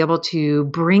and be able to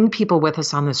bring people with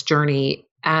us on this journey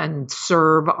and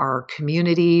serve our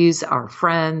communities, our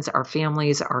friends, our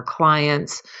families, our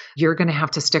clients, you're going to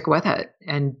have to stick with it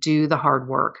and do the hard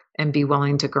work and be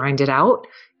willing to grind it out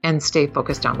and stay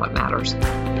focused on what matters.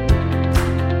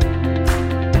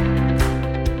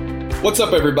 What's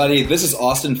up, everybody? This is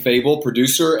Austin Fable,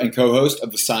 producer and co-host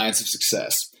of The Science of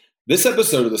Success. This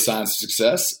episode of The Science of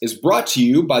Success is brought to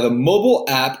you by the mobile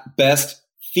app Best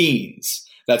Fiends.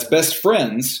 That's Best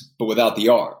Friends, but without the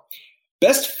R.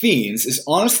 Best Fiends is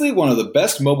honestly one of the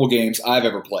best mobile games I've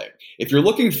ever played. If you're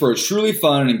looking for a truly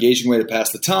fun and engaging way to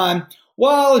pass the time,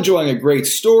 while enjoying a great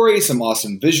story, some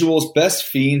awesome visuals, Best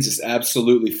Fiends is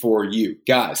absolutely for you.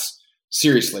 Guys,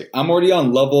 seriously, I'm already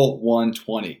on level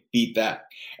 120. Beat that.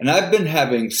 And I've been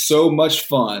having so much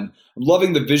fun. I'm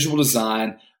loving the visual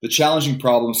design, the challenging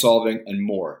problem solving, and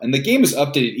more. And the game is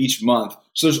updated each month,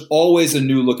 so there's always a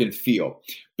new look and feel.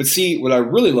 But see, what I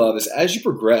really love is as you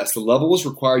progress, the levels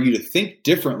require you to think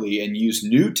differently and use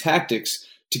new tactics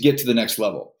to get to the next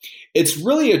level. It's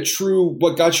really a true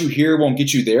what got you here won't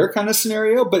get you there kind of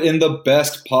scenario, but in the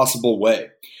best possible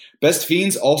way. Best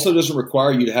Fiends also doesn't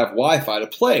require you to have Wi-Fi to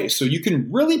play, so you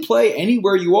can really play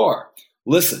anywhere you are.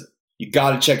 Listen, you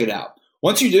got to check it out.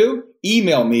 Once you do,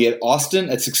 email me at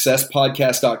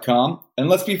austin@successpodcast.com and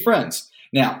let's be friends.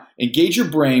 Now, engage your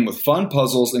brain with fun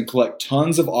puzzles and collect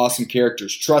tons of awesome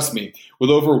characters. Trust me, with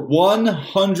over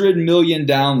 100 million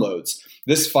downloads,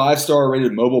 this 5-star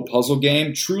rated mobile puzzle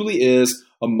game truly is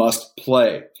a must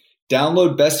play.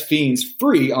 Download Best Fiends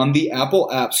free on the Apple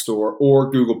App Store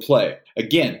or Google Play.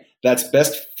 Again, that's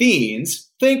Best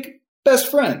Fiends. Think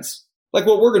best friends, like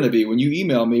what we're going to be when you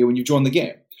email me when you join the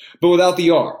game. But without the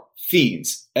R,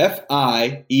 Fiends, Fiends.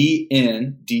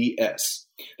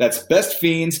 That's Best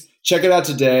Fiends. Check it out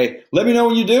today. Let me know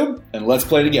when you do, and let's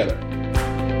play together.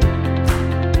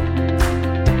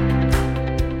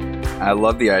 I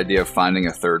love the idea of finding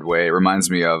a third way. It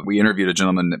reminds me of, we interviewed a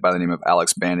gentleman by the name of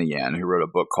Alex Banayan who wrote a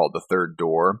book called The Third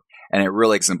Door. And it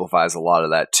really exemplifies a lot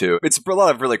of that too. It's a lot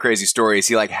of really crazy stories.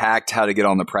 He hacked how to get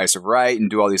on The Price of Right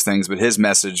and do all these things, but his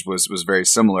message was very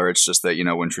similar. It's just that,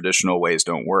 when traditional ways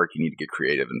don't work, you need to get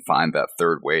creative and find that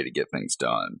third way to get things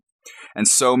done. And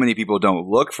so many people don't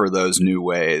look for those new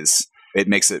ways. It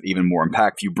makes it even more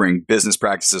impactful. You bring business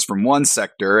practices from one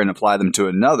sector and apply them to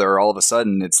another. All of a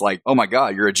sudden, it's like, oh my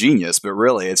God, you're a genius. But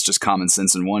really, it's just common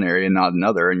sense in one area and not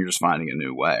another. And you're just finding a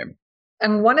new way.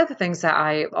 And one of the things that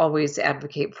I always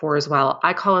advocate for as well,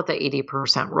 I call it the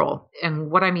 80% rule.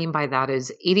 And what I mean by that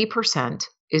is 80%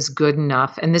 is good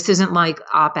enough. And this isn't like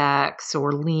OpEx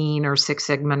or Lean or Six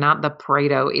Sigma, not the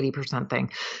Pareto 80%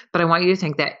 thing. But I want you to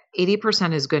think that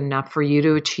 80% is good enough for you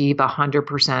to achieve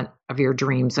 100% of your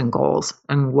dreams and goals.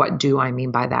 And what do I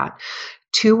mean by that?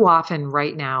 Too often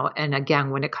right now, and again,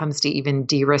 when it comes to even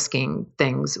de-risking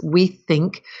things, we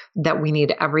think that we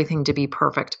need everything to be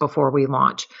perfect before we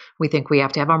launch. We think we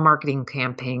have to have our marketing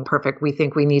campaign perfect. We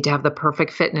think we need to have the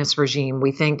perfect fitness regime.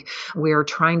 We think we're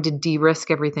trying to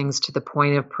de-risk everything to the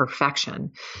point of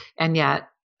perfection. And yet,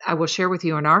 I will share with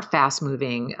you in our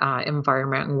fast-moving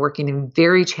environment and working in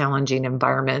very challenging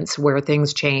environments where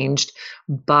things changed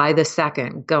by the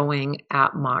second, going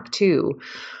at Mach 2.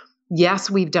 Yes,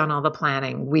 we've done all the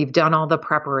planning, we've done all the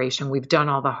preparation, we've done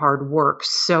all the hard work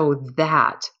so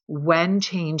that when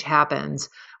change happens,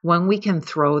 when we can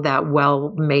throw that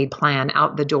well-made plan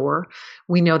out the door,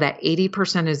 we know that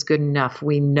 80% is good enough.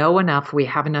 We know enough, we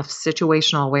have enough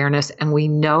situational awareness, and we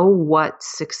know what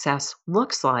success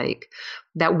looks like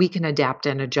that we can adapt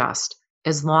and adjust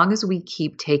as long as we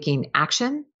keep taking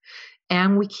action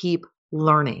and we keep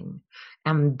learning.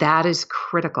 And that is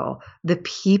critical. The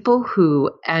people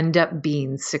who end up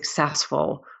being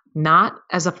successful, not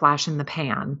as a flash in the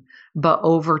pan, but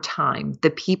over time,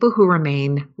 the people who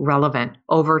remain relevant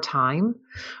over time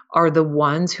are the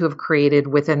ones who have created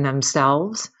within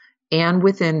themselves and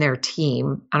within their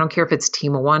team. I don't care if it's a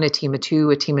team of 1, a team of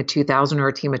 2, a team of 2,000, or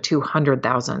a team of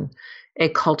 200,000, a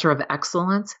culture of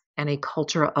excellence and a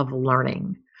culture of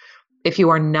learning. If you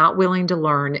are not willing to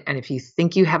learn, and if you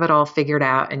think you have it all figured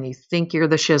out and you think you're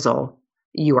the shizzle,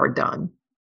 you are done.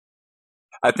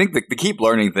 I think the keep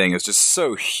learning thing is just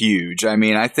so huge. I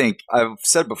mean, I think I've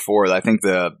said before that I think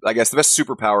the best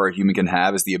superpower a human can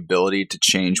have is the ability to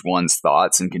change one's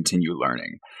thoughts and continue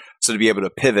learning. So to be able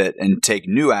to pivot and take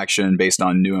new action based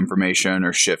on new information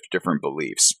or shift different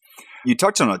beliefs. You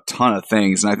touched on a ton of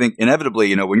things, and I think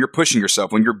inevitably, when you're pushing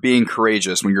yourself, when you're being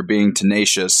courageous, when you're being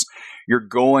tenacious, you're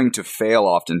going to fail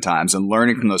oftentimes, and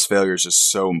learning from those failures is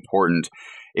so important.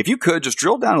 If you could just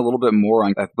drill down a little bit more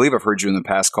on, I believe I've heard you in the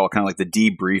past call kind of like the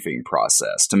debriefing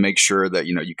process to make sure that,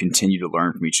 you continue to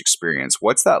learn from each experience.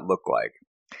 What's that look like?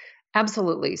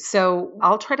 Absolutely. So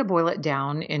I'll try to boil it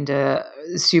down into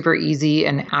super easy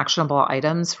and actionable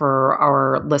items for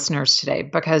our listeners today,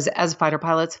 because as fighter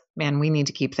pilots, man, we need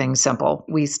to keep things simple.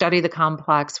 We study the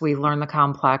complex, we learn the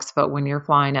complex, but when you're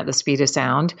flying at the speed of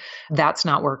sound, that's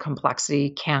not where complexity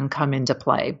can come into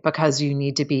play, because you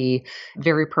need to be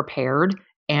very prepared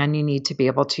and you need to be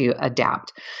able to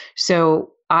adapt.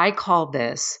 So I call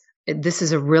this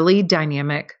is a really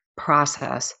dynamic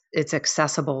process. It's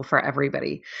accessible for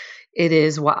everybody. It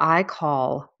is what I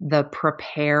call the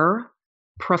prepare,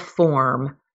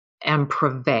 perform, and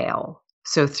prevail.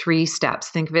 So 3 steps.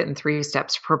 Think of it in 3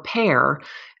 steps. Prepare.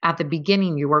 At the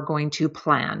beginning, you are going to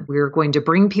plan. We're going to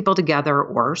bring people together,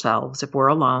 or ourselves if we're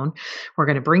alone. We're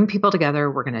going to bring people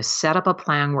together. We're going to set up a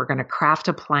plan. We're going to craft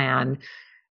a plan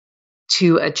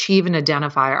to achieve and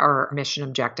identify our mission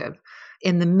objective.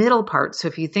 In the middle part, so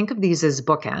if you think of these as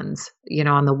bookends,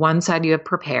 on the one side you have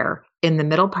prepare, in the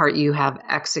middle part you have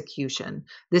execution.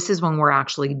 This is when we're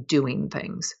actually doing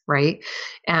things, right?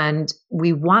 And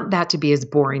we want that to be as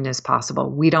boring as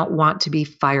possible. We don't want to be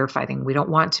firefighting. We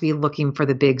don't want to be looking for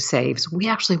the big saves. We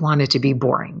actually want it to be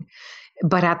boring.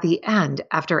 But at the end,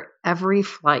 after every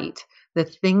flight, the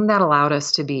thing that allowed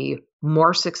us to be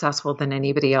more successful than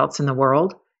anybody else in the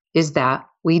world is that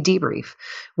we debrief.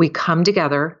 We come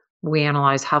together, we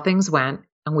analyze how things went,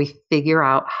 and we figure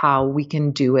out how we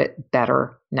can do it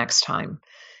better next time.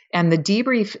 And the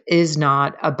debrief is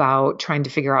not about trying to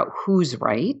figure out who's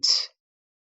right.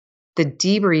 The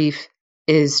debrief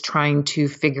is trying to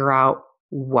figure out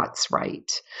what's right.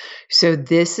 So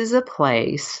this is a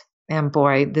place, and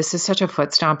boy, this is such a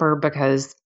foot stomper,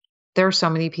 because there are so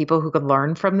many people who could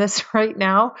learn from this right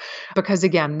now. Because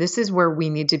again, this is where we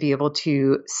need to be able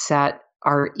to set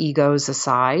our egos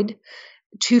aside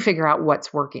to figure out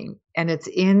what's working. And it's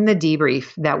in the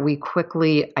debrief that we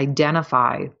quickly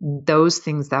identify those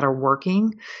things that are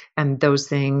working and those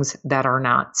things that are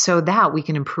not, so that we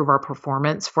can improve our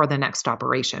performance for the next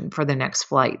operation, for the next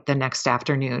flight, the next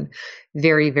afternoon,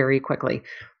 very, very quickly.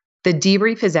 The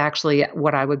debrief is actually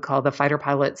what I would call the fighter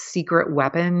pilot's secret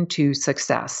weapon to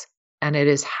success. And it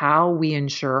is how we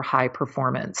ensure high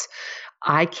performance.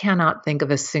 I cannot think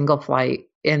of a single flight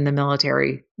in the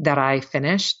military that I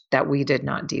finished that we did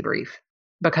not debrief,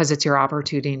 because it's your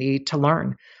opportunity to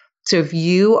learn. So if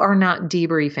you are not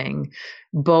debriefing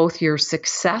both your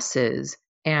successes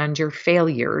and your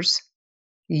failures,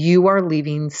 you are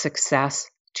leaving success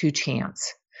to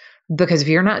chance. Because if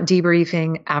you're not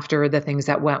debriefing after the things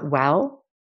that went well,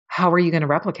 how are you going to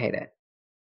replicate it?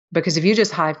 Because if you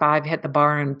just high five, hit the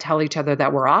bar, and tell each other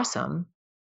that we're awesome,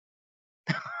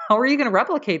 how are you going to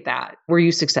replicate that? Were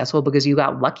you successful because you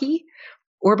got lucky,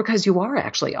 or because you are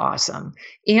actually awesome?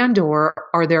 And or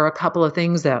are there a couple of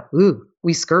things that,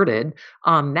 we skirted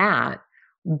on that,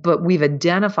 but we've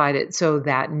identified it so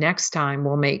that next time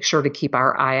we'll make sure to keep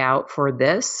our eye out for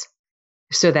this,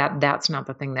 so that that's not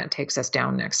the thing that takes us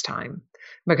down next time.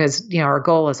 Because, our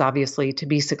goal is obviously to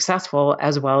be successful,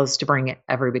 as well as to bring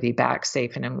everybody back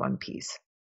safe and in one piece.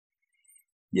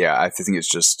 Yeah, I think it's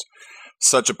just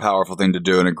such a powerful thing to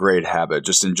do, and a great habit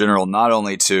just in general, not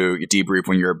only to debrief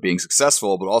when you're being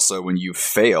successful, but also when you've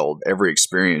failed. Every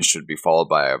experience should be followed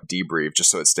by a debrief,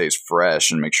 just so it stays fresh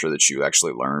and make sure that you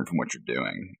actually learn from what you're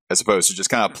doing, as opposed to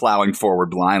just kind of plowing forward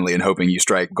blindly and hoping you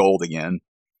strike gold again.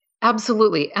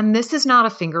 Absolutely. And this is not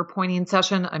a finger pointing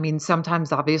session. I mean,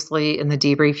 sometimes obviously in the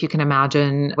debrief, you can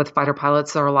imagine with fighter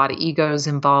pilots, there are a lot of egos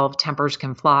involved. Tempers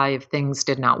can fly if things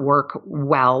did not work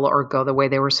well or go the way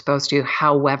they were supposed to.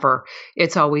 However,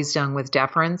 it's always done with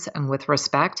deference and with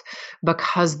respect,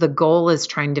 because the goal is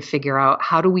trying to figure out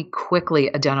how do we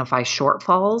quickly identify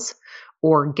shortfalls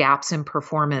or gaps in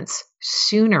performance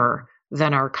sooner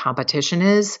than our competition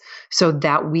is, so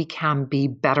that we can be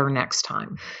better next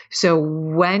time. So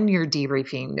when you're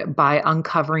debriefing, by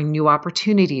uncovering new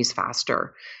opportunities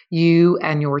faster, you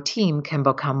and your team can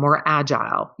become more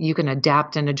agile. You can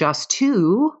adapt and adjust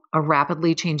to a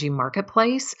rapidly changing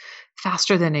marketplace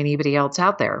faster than anybody else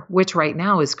out there, which right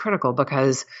now is critical,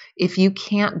 because if you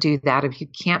can't do that, if you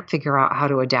can't figure out how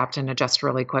to adapt and adjust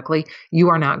really quickly, you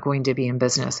are not going to be in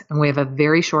business. And we have a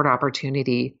very short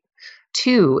opportunity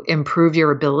to improve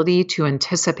your ability to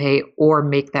anticipate or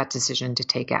make that decision to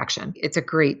take action. It's a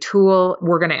great tool.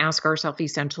 We're going to ask ourselves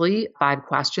essentially 5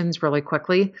 questions really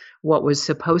quickly. What was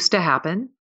supposed to happen?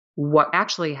 What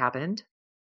actually happened?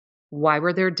 Why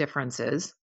were there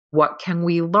differences? What can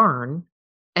we learn?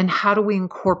 And how do we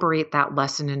incorporate that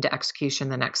lesson into execution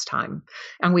the next time?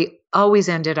 And we always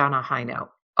end it on a high note.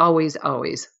 Always,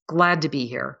 always. Glad to be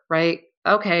here, right?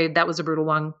 Okay, that was a brutal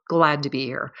one. Glad to be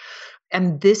here.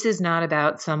 And this is not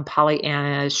about some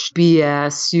Pollyannish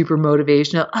BS, super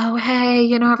motivational. Oh,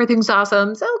 hey, everything's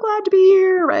awesome. So glad to be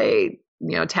here, right?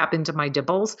 Tap into my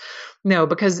dimples. No,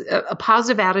 because a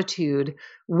positive attitude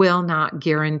will not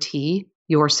guarantee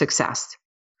your success.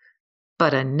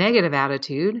 But a negative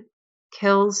attitude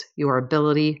kills your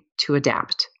ability to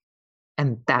adapt.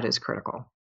 And that is critical.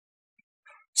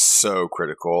 So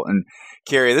critical. And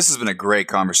Carey, this has been a great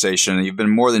conversation. You've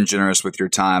been more than generous with your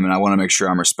time, and I want to make sure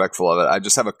I'm respectful of it. I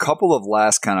just have a couple of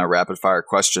last kind of rapid fire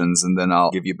questions, and then I'll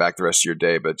give you back the rest of your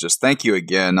day. But just thank you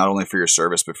again, not only for your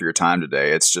service, but for your time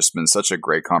today. It's just been such a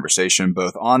great conversation,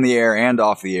 both on the air and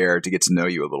off the air, to get to know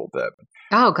you a little bit.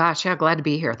 Oh, gosh. Yeah. Glad to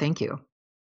be here. Thank you.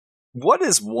 What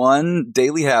is one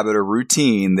daily habit or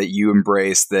routine that you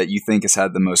embrace that you think has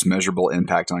had the most measurable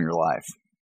impact on your life?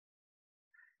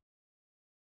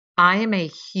 I am a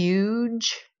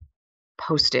huge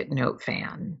Post-it note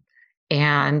fan.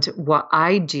 And what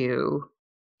I do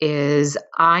is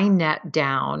I net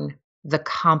down the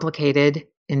complicated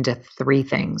into 3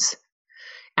 things.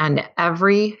 And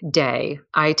every day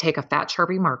I take a fat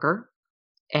Sharpie marker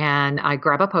and I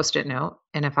grab a Post-it note.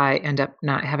 And if I end up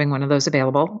not having one of those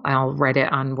available, I'll write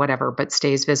it on whatever, but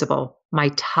stays visible.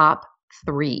 My top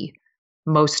 3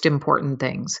 most important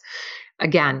things.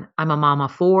 Again, I'm a mama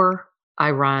of 4.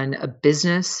 I run a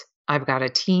business. I've got a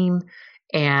team,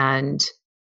 and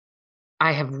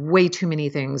I have way too many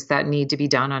things that need to be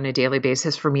done on a daily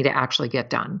basis for me to actually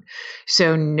get done.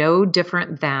 So no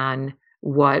different than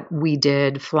what we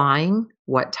did flying,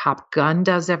 what Top Gun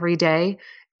does every day.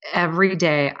 Every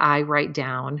day I write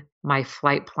down my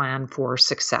flight plan for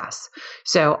success.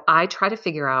 So I try to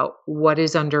figure out what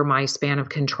is under my span of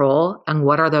control and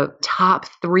what are the top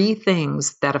 3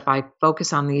 things that if I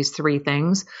focus on these 3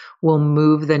 things will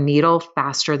move the needle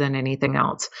faster than anything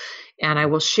else. And I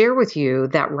will share with you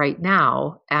that right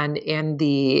now, and in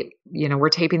the, we're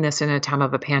taping this in a time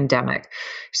of a pandemic.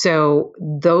 So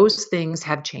those things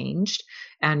have changed.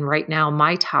 And right now,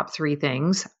 my top 3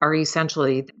 things are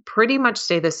essentially pretty much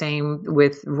stay the same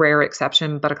with rare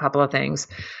exception, but a couple of things.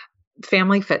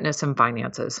 Family, fitness, and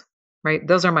finances, right?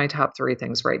 Those are my top 3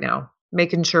 things right now.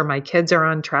 Making sure my kids are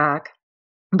on track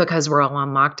because we're all on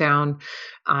lockdown.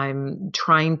 I'm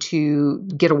trying to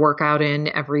get a workout in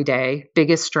every day.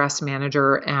 Biggest stress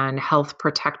manager and health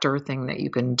protector thing that you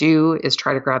can do is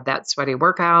try to grab that sweaty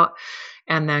workout.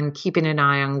 And then keeping an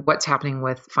eye on what's happening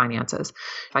with finances.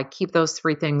 If I keep those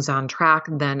 3 things on track,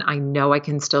 then I know I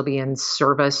can still be in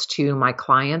service to my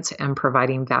clients and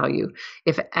providing value.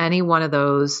 If any one of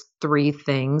those 3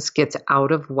 things gets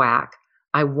out of whack,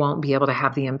 I won't be able to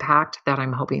have the impact that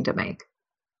I'm hoping to make.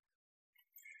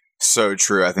 So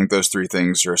true. I think those 3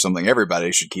 things are something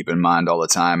everybody should keep in mind all the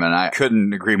time. And I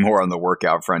couldn't agree more on the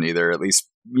workout front either. At least,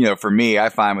 for me, I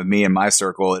find with me and my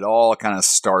circle, it all kind of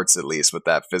starts at least with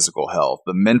that physical health.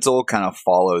 The mental kind of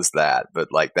follows that. But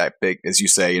like that big, as you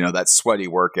say, that sweaty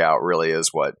workout really is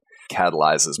what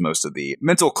catalyzes most of the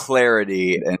mental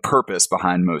clarity and purpose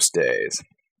behind most days.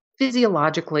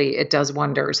 Physiologically, it does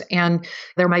wonders. And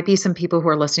there might be some people who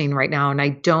are listening right now. And I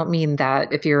don't mean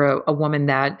that if you're a woman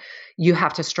that you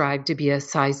have to strive to be a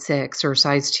size 6 or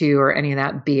size 2 or any of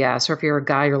that BS. Or if you're a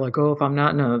guy, you're like, oh, if I'm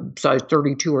not in a size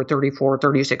 32 or 34,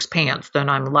 36 pants, then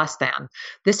I'm less than.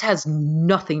 This has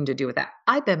nothing to do with that.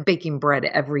 I've been baking bread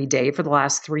every day for the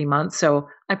last 3 months. So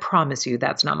I promise you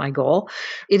that's not my goal.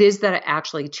 It is that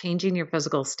actually changing your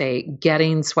physical state,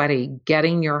 getting sweaty,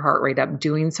 getting your heart rate up,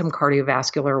 doing some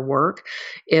cardiovascular work.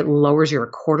 It lowers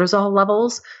your cortisol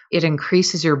levels. It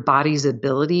increases your body's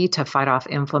ability to fight off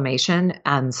inflammation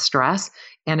and stress.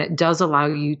 And it does allow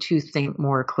you to think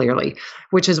more clearly,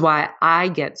 which is why I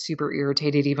get super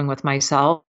irritated even with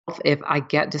myself if I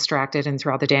get distracted and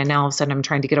throughout the day, and now all of a sudden I'm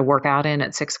trying to get a workout in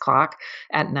at 6:00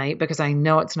 at night because I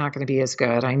know it's not going to be as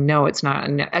good. I know it's not,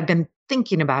 and I've been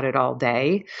thinking about it all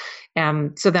day.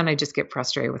 So then I just get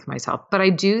frustrated with myself. But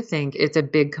I do think it's a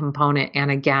big component.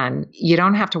 And again, you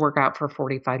don't have to work out for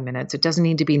 45 minutes. It doesn't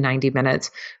need to be 90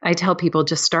 minutes. I tell people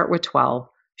just start with 12,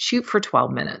 shoot for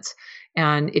 12 minutes.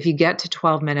 And if you get to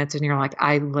 12 minutes and you're like,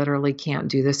 I literally can't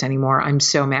do this anymore, I'm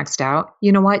so maxed out.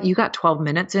 You know what? You got 12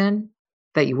 minutes in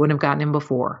that you wouldn't have gotten in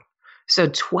before. So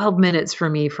 12 minutes for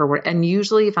me for what, and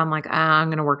usually if I'm like, I'm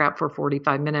going to work out for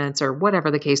 45 minutes or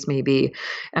whatever the case may be,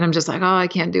 and I'm just like, I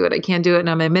can't do it. And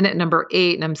I'm at minute number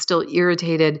 8 and I'm still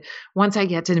irritated. Once I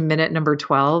get to minute number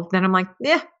 12, then I'm like,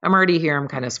 I'm already here. I'm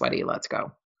kind of sweaty. Let's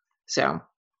go. So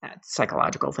that's a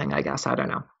psychological thing, I guess. I don't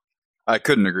know. I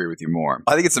couldn't agree with you more.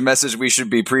 I think it's a message we should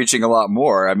be preaching a lot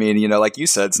more. I mean, like you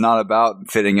said, it's not about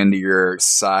fitting into your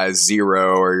size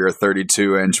 0 or your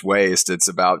 32-inch waist. It's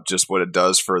about just what it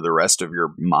does for the rest of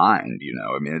your mind.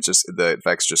 I mean, it's just the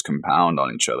effects just compound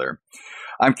on each other.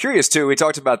 I'm curious, too. We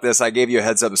talked about this. I gave you a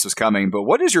heads up this was coming, but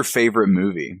what is your favorite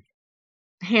movie?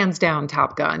 Hands down,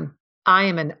 Top Gun. I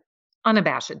am an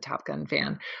unabashed Top Gun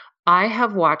fan. I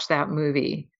have watched that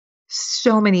movie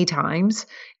so many times,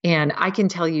 and I can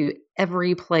tell you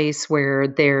every place where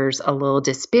there's a little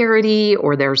disparity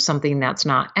or there's something that's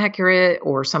not accurate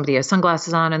or somebody has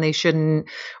sunglasses on and they shouldn't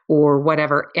or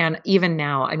whatever. And even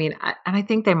now, I mean, I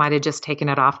think they might have just taken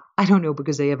it off. I don't know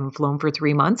because they haven't flown for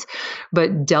 3 months,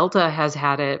 but Delta has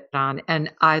had it on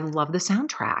and I love the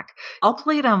soundtrack. I'll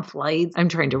play it on flights. I'm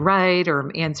trying to write or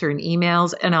I'm answering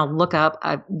emails and I'll look up,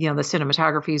 the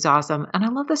cinematography is awesome and I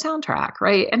love the soundtrack,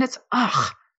 right? And it's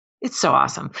so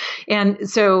awesome. And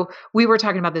so we were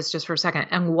talking about this just for a second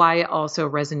and why it also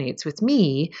resonates with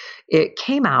me. It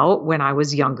came out when I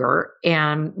was younger.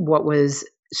 And what was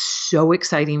so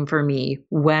exciting for me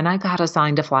when I got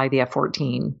assigned to fly the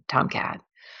F-14 Tomcat,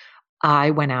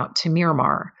 I went out to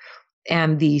Miramar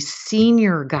and the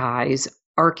senior guys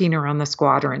arcing around the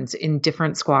squadrons in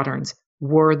different squadrons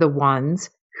were the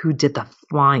ones who did the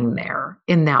flying there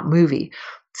in that movie.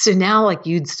 So now like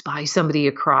you'd spy somebody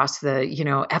across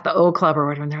the, at the O Club or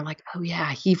whatever, and they're like, oh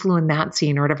yeah, he flew in that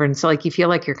scene or whatever. And so like you feel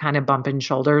like you're kind of bumping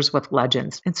shoulders with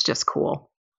legends. It's just cool.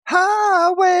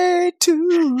 Highway to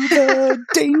the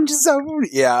danger zone.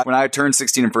 Yeah. When I turned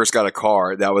 16 and first got a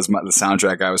car, that was the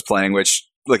soundtrack I was playing, which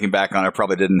looking back on it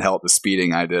probably didn't help the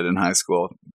speeding I did in high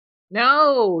school.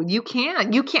 No, you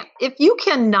can't. You can't. If you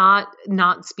cannot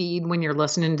not speed when you're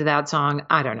listening to that song,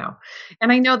 I don't know.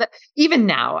 And I know that even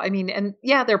now, I mean, and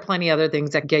yeah, there are plenty of other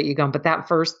things that get you going, but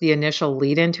the initial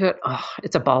lead into it,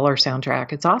 it's a baller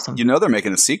soundtrack. It's awesome. They're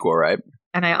making a sequel, right?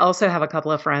 And I also have a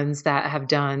couple of friends that have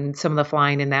done some of the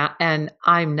flying in that. And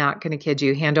I'm not going to kid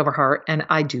you, hand over heart. And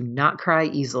I do not cry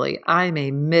easily. I'm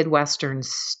a Midwestern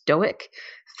stoic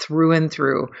through and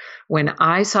through. When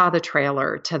I saw the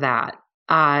trailer to that,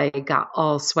 I got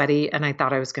all sweaty and I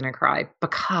thought I was going to cry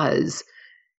because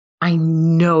I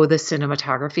know the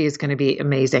cinematography is going to be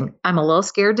amazing. I'm a little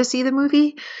scared to see the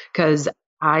movie because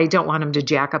I don't want him to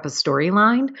jack up a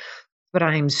storyline, but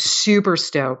I'm super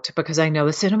stoked because I know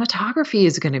the cinematography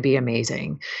is going to be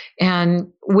amazing.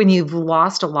 And when you've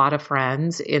lost a lot of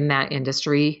friends in that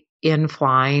industry in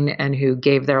flying and who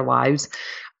gave their lives,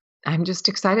 I'm just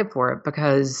excited for it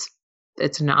because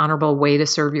it's an honorable way to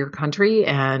serve your country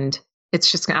and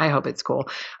I hope it's cool.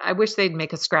 I wish they'd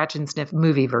make a scratch and sniff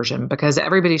movie version because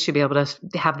everybody should be able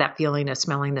to have that feeling of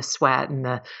smelling the sweat and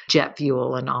the jet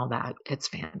fuel and all that. It's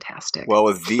fantastic. Well,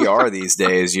 with VR these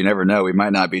days, you never know. We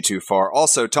might not be too far.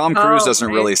 Also, Tom Cruise doesn't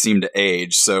really seem to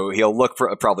age, so he'll look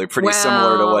probably pretty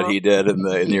similar to what he did in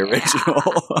the original.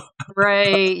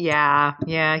 Right. Yeah.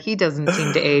 Yeah. He doesn't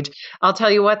seem to age. I'll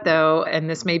tell you what, though, and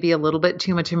this may be a little bit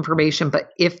too much information,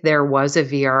 but if there was a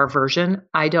VR version,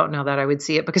 I don't know that I would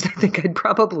see it because I think I'd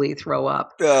probably throw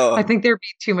up. Oh. I think there'd be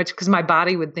too much because my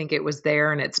body would think it was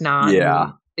there and it's not.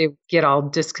 Yeah. It get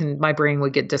all my brain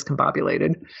would get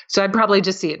discombobulated. So I'd probably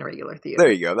just see it in a regular theater.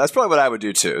 There you go. That's probably what I would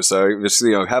do too. So just,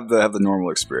 have the normal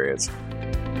experience.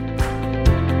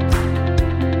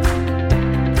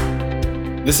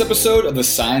 This episode of The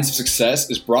Science of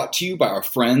Success is brought to you by our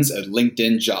friends at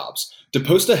LinkedIn Jobs. To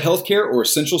post a healthcare or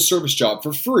essential service job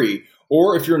for free,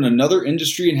 or if you're in another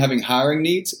industry and having hiring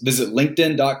needs, visit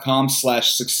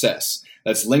linkedin.com/success.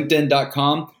 That's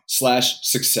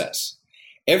linkedin.com/success.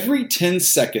 Every 10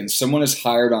 seconds, someone is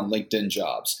hired on LinkedIn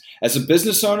Jobs. As a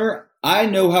business owner, I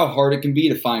know how hard it can be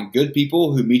to find good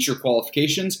people who meet your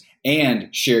qualifications and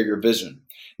share your vision.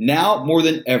 Now, more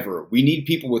than ever, we need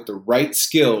people with the right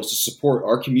skills to support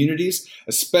our communities,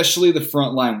 especially the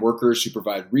frontline workers who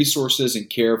provide resources and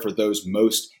care for those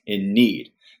most in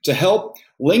need. To help,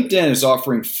 LinkedIn is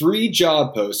offering free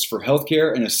job posts for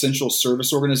healthcare and essential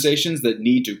service organizations that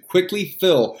need to quickly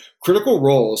fill critical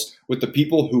roles with the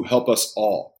people who help us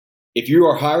all. If you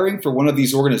are hiring for one of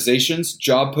these organizations,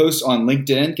 job posts on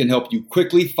LinkedIn can help you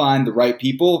quickly find the right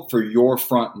people for your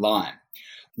front line.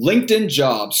 LinkedIn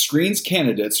Jobs screens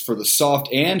candidates for the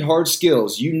soft and hard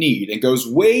skills you need and goes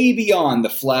way beyond the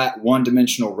flat,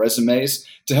 one-dimensional resumes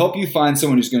to help you find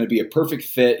someone who's going to be a perfect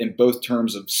fit in both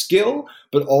terms of skill,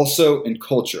 but also in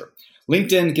culture.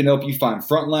 LinkedIn can help you find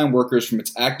frontline workers from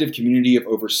its active community of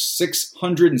over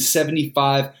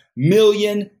 675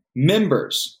 million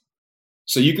members,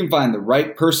 so you can find the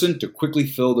right person to quickly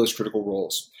fill those critical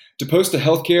roles. To post a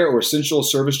healthcare or essential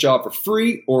service job for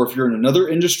free, or if you're in another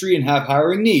industry and have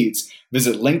hiring needs,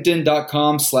 visit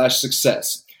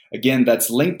linkedin.com/success. Again, that's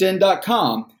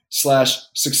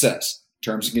linkedin.com/success.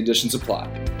 Terms and conditions apply.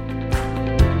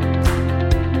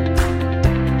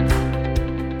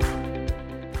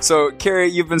 So, Carey,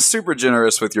 you've been super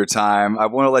generous with your time. I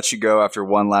want to let you go after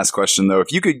one last question, though.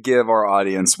 If you could give our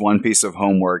audience one piece of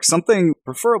homework, something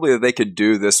preferably that they could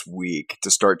do this week to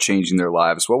start changing their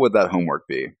lives, what would that homework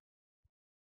be?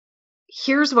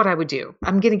 Here's what I would do.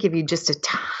 I'm going to give you just a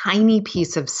tiny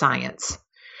piece of science.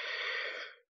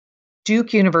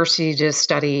 Duke University did a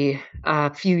study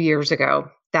a few years ago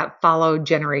that followed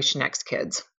Generation X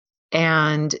kids.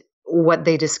 And what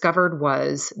they discovered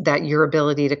was that your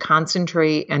ability to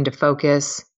concentrate and to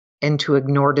focus and to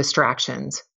ignore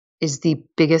distractions is the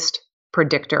biggest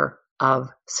predictor of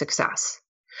success.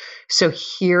 So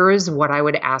here is what I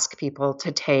would ask people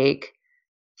to take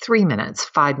 3 minutes,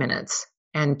 5 minutes,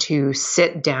 and to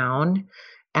sit down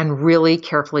and really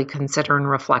carefully consider and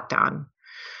reflect on.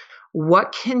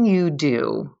 What can you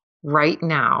do right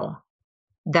now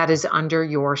that is under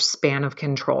your span of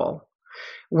control?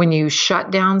 When you shut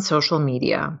down social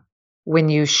media, when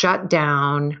you shut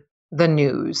down the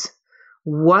news,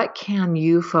 what can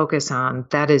you focus on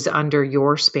that is under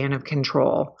your span of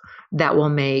control that will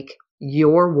make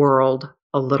your world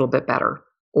a little bit better,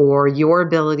 or your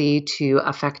ability to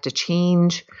affect a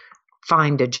change,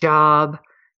 find a job,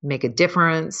 make a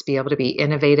difference, be able to be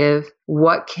innovative?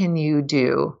 What can you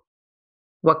do?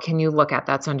 What can you look at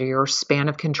that's under your span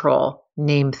of control?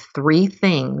 Name 3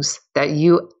 things that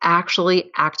you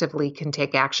actually actively can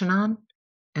take action on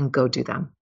and go do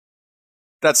them.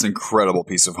 That's an incredible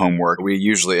piece of homework. We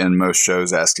usually end most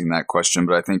shows asking that question,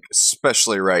 but I think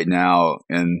especially right now,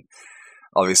 and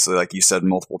obviously, like you said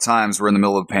multiple times, we're in the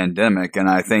middle of a pandemic, and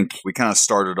I think we kind of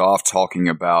started off talking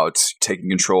about taking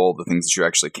control of the things that you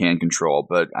actually can control.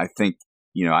 But I think,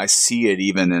 I see it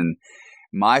even in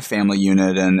my family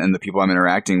unit and the people I'm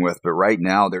interacting with. But right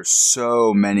now, there's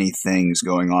so many things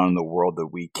going on in the world that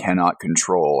we cannot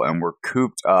control. And we're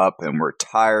cooped up and we're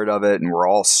tired of it. And we're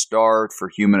all starved for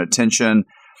human attention,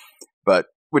 but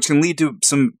which can lead to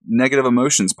some negative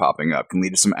emotions popping up, can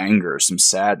lead to some anger, some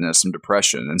sadness, some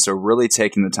depression. And so really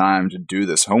taking the time to do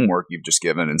this homework you've just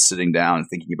given and sitting down and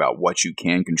thinking about what you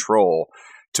can control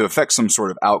to affect some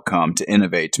sort of outcome, to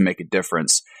innovate, to make a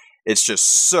difference. It's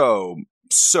just so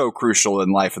crucial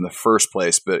in life in the first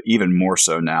place, but even more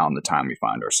so now in the time we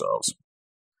find ourselves.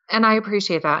 And I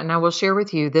appreciate that. And I will share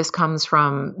with you, this comes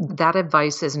from, that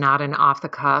advice is not an off the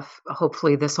cuff,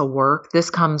 hopefully this will work. This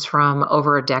comes from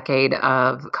over a decade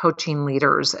of coaching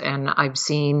leaders. And I've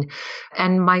seen,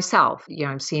 and myself,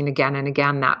 I've seen again and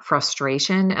again that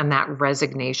frustration and that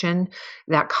resignation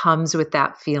that comes with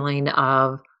that feeling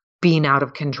of being out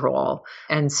of control.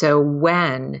 And so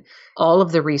when all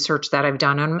of the research that I've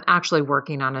done, I'm actually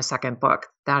working on a second book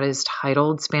that is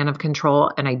titled Span of Control.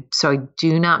 And I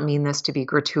do not mean this to be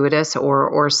gratuitous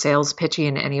or sales pitchy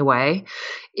in any way.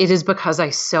 It is because I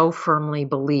so firmly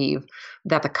believe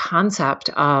that the concept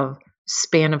of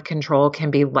span of control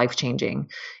can be life-changing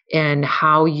in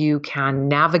how you can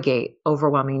navigate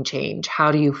overwhelming change.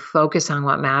 How do you focus on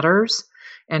what matters?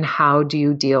 And how do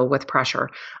you deal with pressure?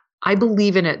 I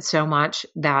believe in it so much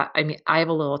that, I have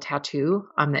a little tattoo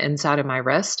on the inside of my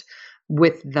wrist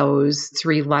with those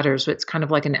 3 letters. It's kind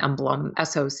of like an emblem,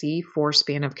 SOC, for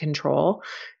span of control,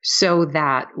 so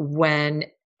that when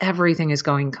everything is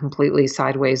going completely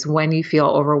sideways, when you feel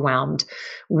overwhelmed,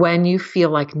 when you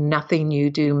feel like nothing you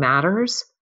do matters,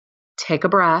 take a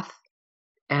breath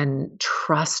and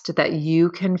trust that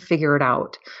you can figure it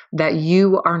out, that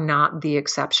you are not the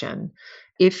exception.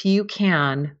 If you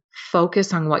can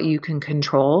focus on what you can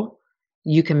control,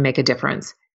 you can make a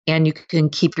difference, and you can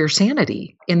keep your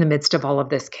sanity in the midst of all of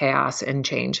this chaos and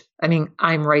change.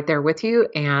 I'm right there with you,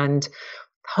 and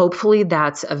hopefully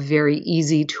that's a very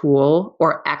easy tool,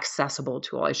 or accessible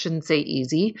tool, I shouldn't say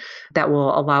easy, that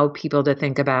will allow people to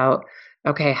think about,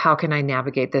 okay, how can I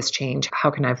navigate this change?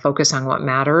 How can I focus on what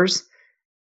matters?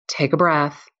 Take a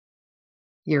breath.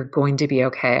 You're going to be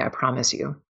okay, I promise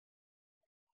you.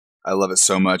 I love it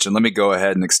so much. And let me go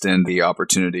ahead and extend the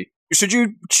opportunity. Should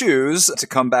you choose to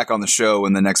come back on the show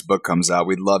when the next book comes out,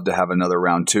 we'd love to have another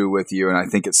round 2 with you. And I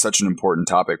think it's such an important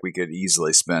topic. We could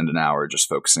easily spend an hour just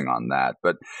focusing on that.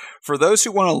 But for those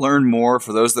who want to learn more,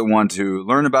 for those that want to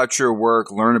learn about your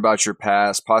work, learn about your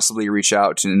past, possibly reach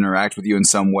out to interact with you in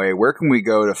some way, where can we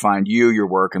go to find you, your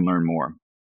work, and learn more?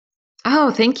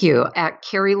 Oh, thank you. At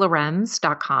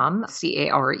CareyLohrenz.com,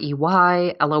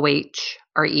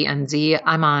 CareyLohrenz.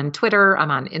 I'm on Twitter. I'm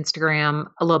on Instagram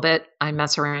a little bit. I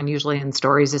mess around usually in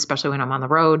stories, especially when I'm on the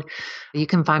road. You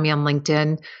can find me on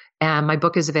LinkedIn. And my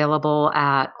book is available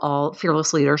at all,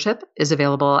 Fearless Leadership is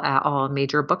available at all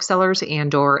major booksellers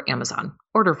and or Amazon.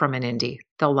 Order from an indie.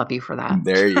 They'll love you for that.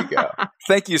 There you go.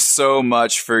 Thank you so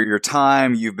much for your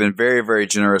time. You've been very, very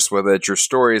generous with it. Your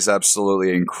story is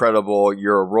absolutely incredible.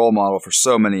 You're a role model for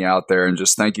so many out there. And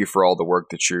just thank you for all the work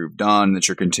that you've done, that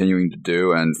you're continuing to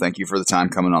do. And thank you for the time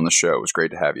coming on the show. It was great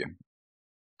to have you.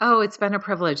 Oh, it's been a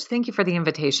privilege. Thank you for the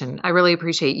invitation. I really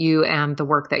appreciate you and the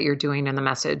work that you're doing and the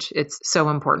message. It's so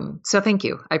important. So thank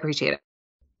you. I appreciate it.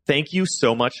 Thank you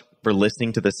so much for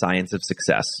listening to The Science of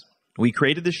Success. We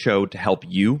created this show to help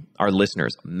you, our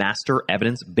listeners, master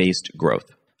evidence-based growth.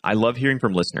 I love hearing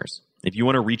from listeners. If you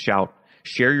want to reach out,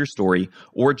 share your story,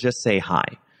 or just say hi,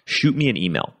 shoot me an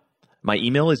email. My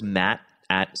email is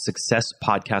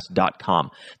matt@successpodcast.com.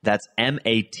 That's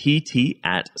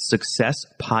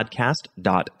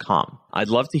matt@successpodcast.com. I'd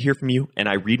love to hear from you, and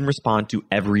I read and respond to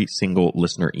every single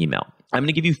listener email. I'm going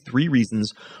to give you 3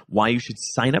 reasons why you should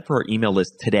sign up for our email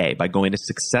list today by going to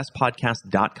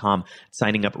successpodcast.com,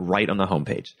 signing up right on the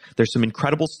homepage. There's some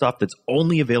incredible stuff that's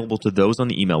only available to those on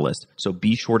the email list, so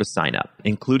be sure to sign up,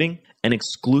 including an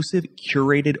exclusive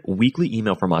curated weekly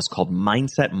email from us called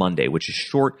Mindset Monday, which is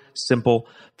short, simple,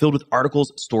 filled with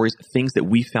articles, stories, things that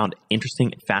we found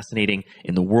interesting and fascinating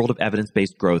in the world of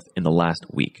evidence-based growth in the last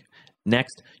week.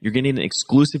 Next, you're getting an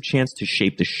exclusive chance to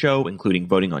shape the show, including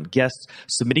voting on guests,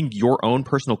 submitting your own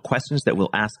personal questions that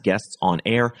we'll ask guests on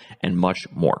air, and much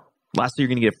more. Lastly, you're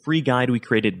going to get a free guide we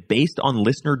created based on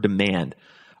listener demand,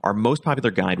 our most popular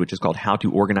guide, which is called How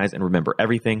to Organize and Remember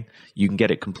Everything. You can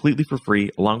get it completely for free,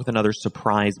 along with another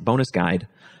surprise bonus guide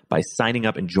by signing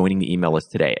up and joining the email list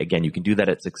today. Again, you can do that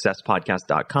at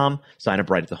successpodcast.com, sign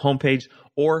up right at the homepage,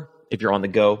 or if you're on the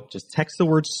go, just text the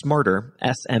word SMARTER,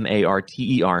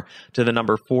 SMARTER, to the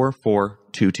number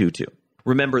 44222.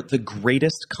 Remember, the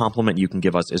greatest compliment you can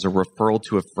give us is a referral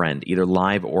to a friend, either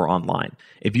live or online.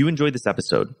 If you enjoyed this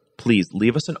episode, please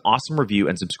leave us an awesome review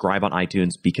and subscribe on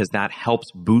iTunes, because that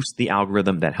helps boost the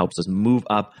algorithm, that helps us move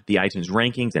up the iTunes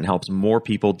rankings and helps more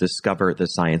people discover the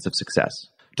science of success.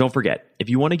 Don't forget, if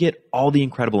you want to get all the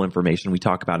incredible information we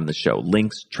talk about in the show,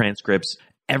 links, transcripts,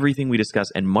 everything we discuss,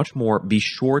 and much more, be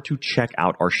sure to check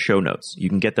out our show notes. You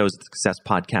can get those at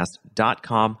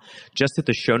successpodcast.com. Just hit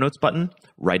the show notes button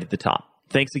right at the top.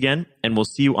 Thanks again, and we'll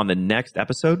see you on the next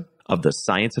episode of The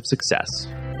Science of Success.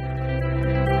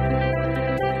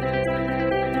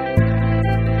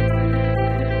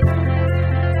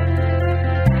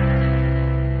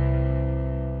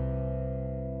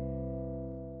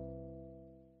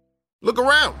 Look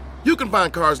around. You can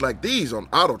find cars like these on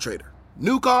AutoTrader.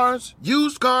 New cars,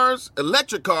 used cars,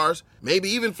 electric cars, maybe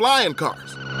even flying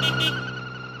cars.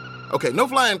 Okay, no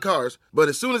flying cars, but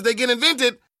as soon as they get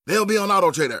invented, they'll be on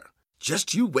AutoTrader.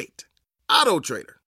 Just you wait. AutoTrader.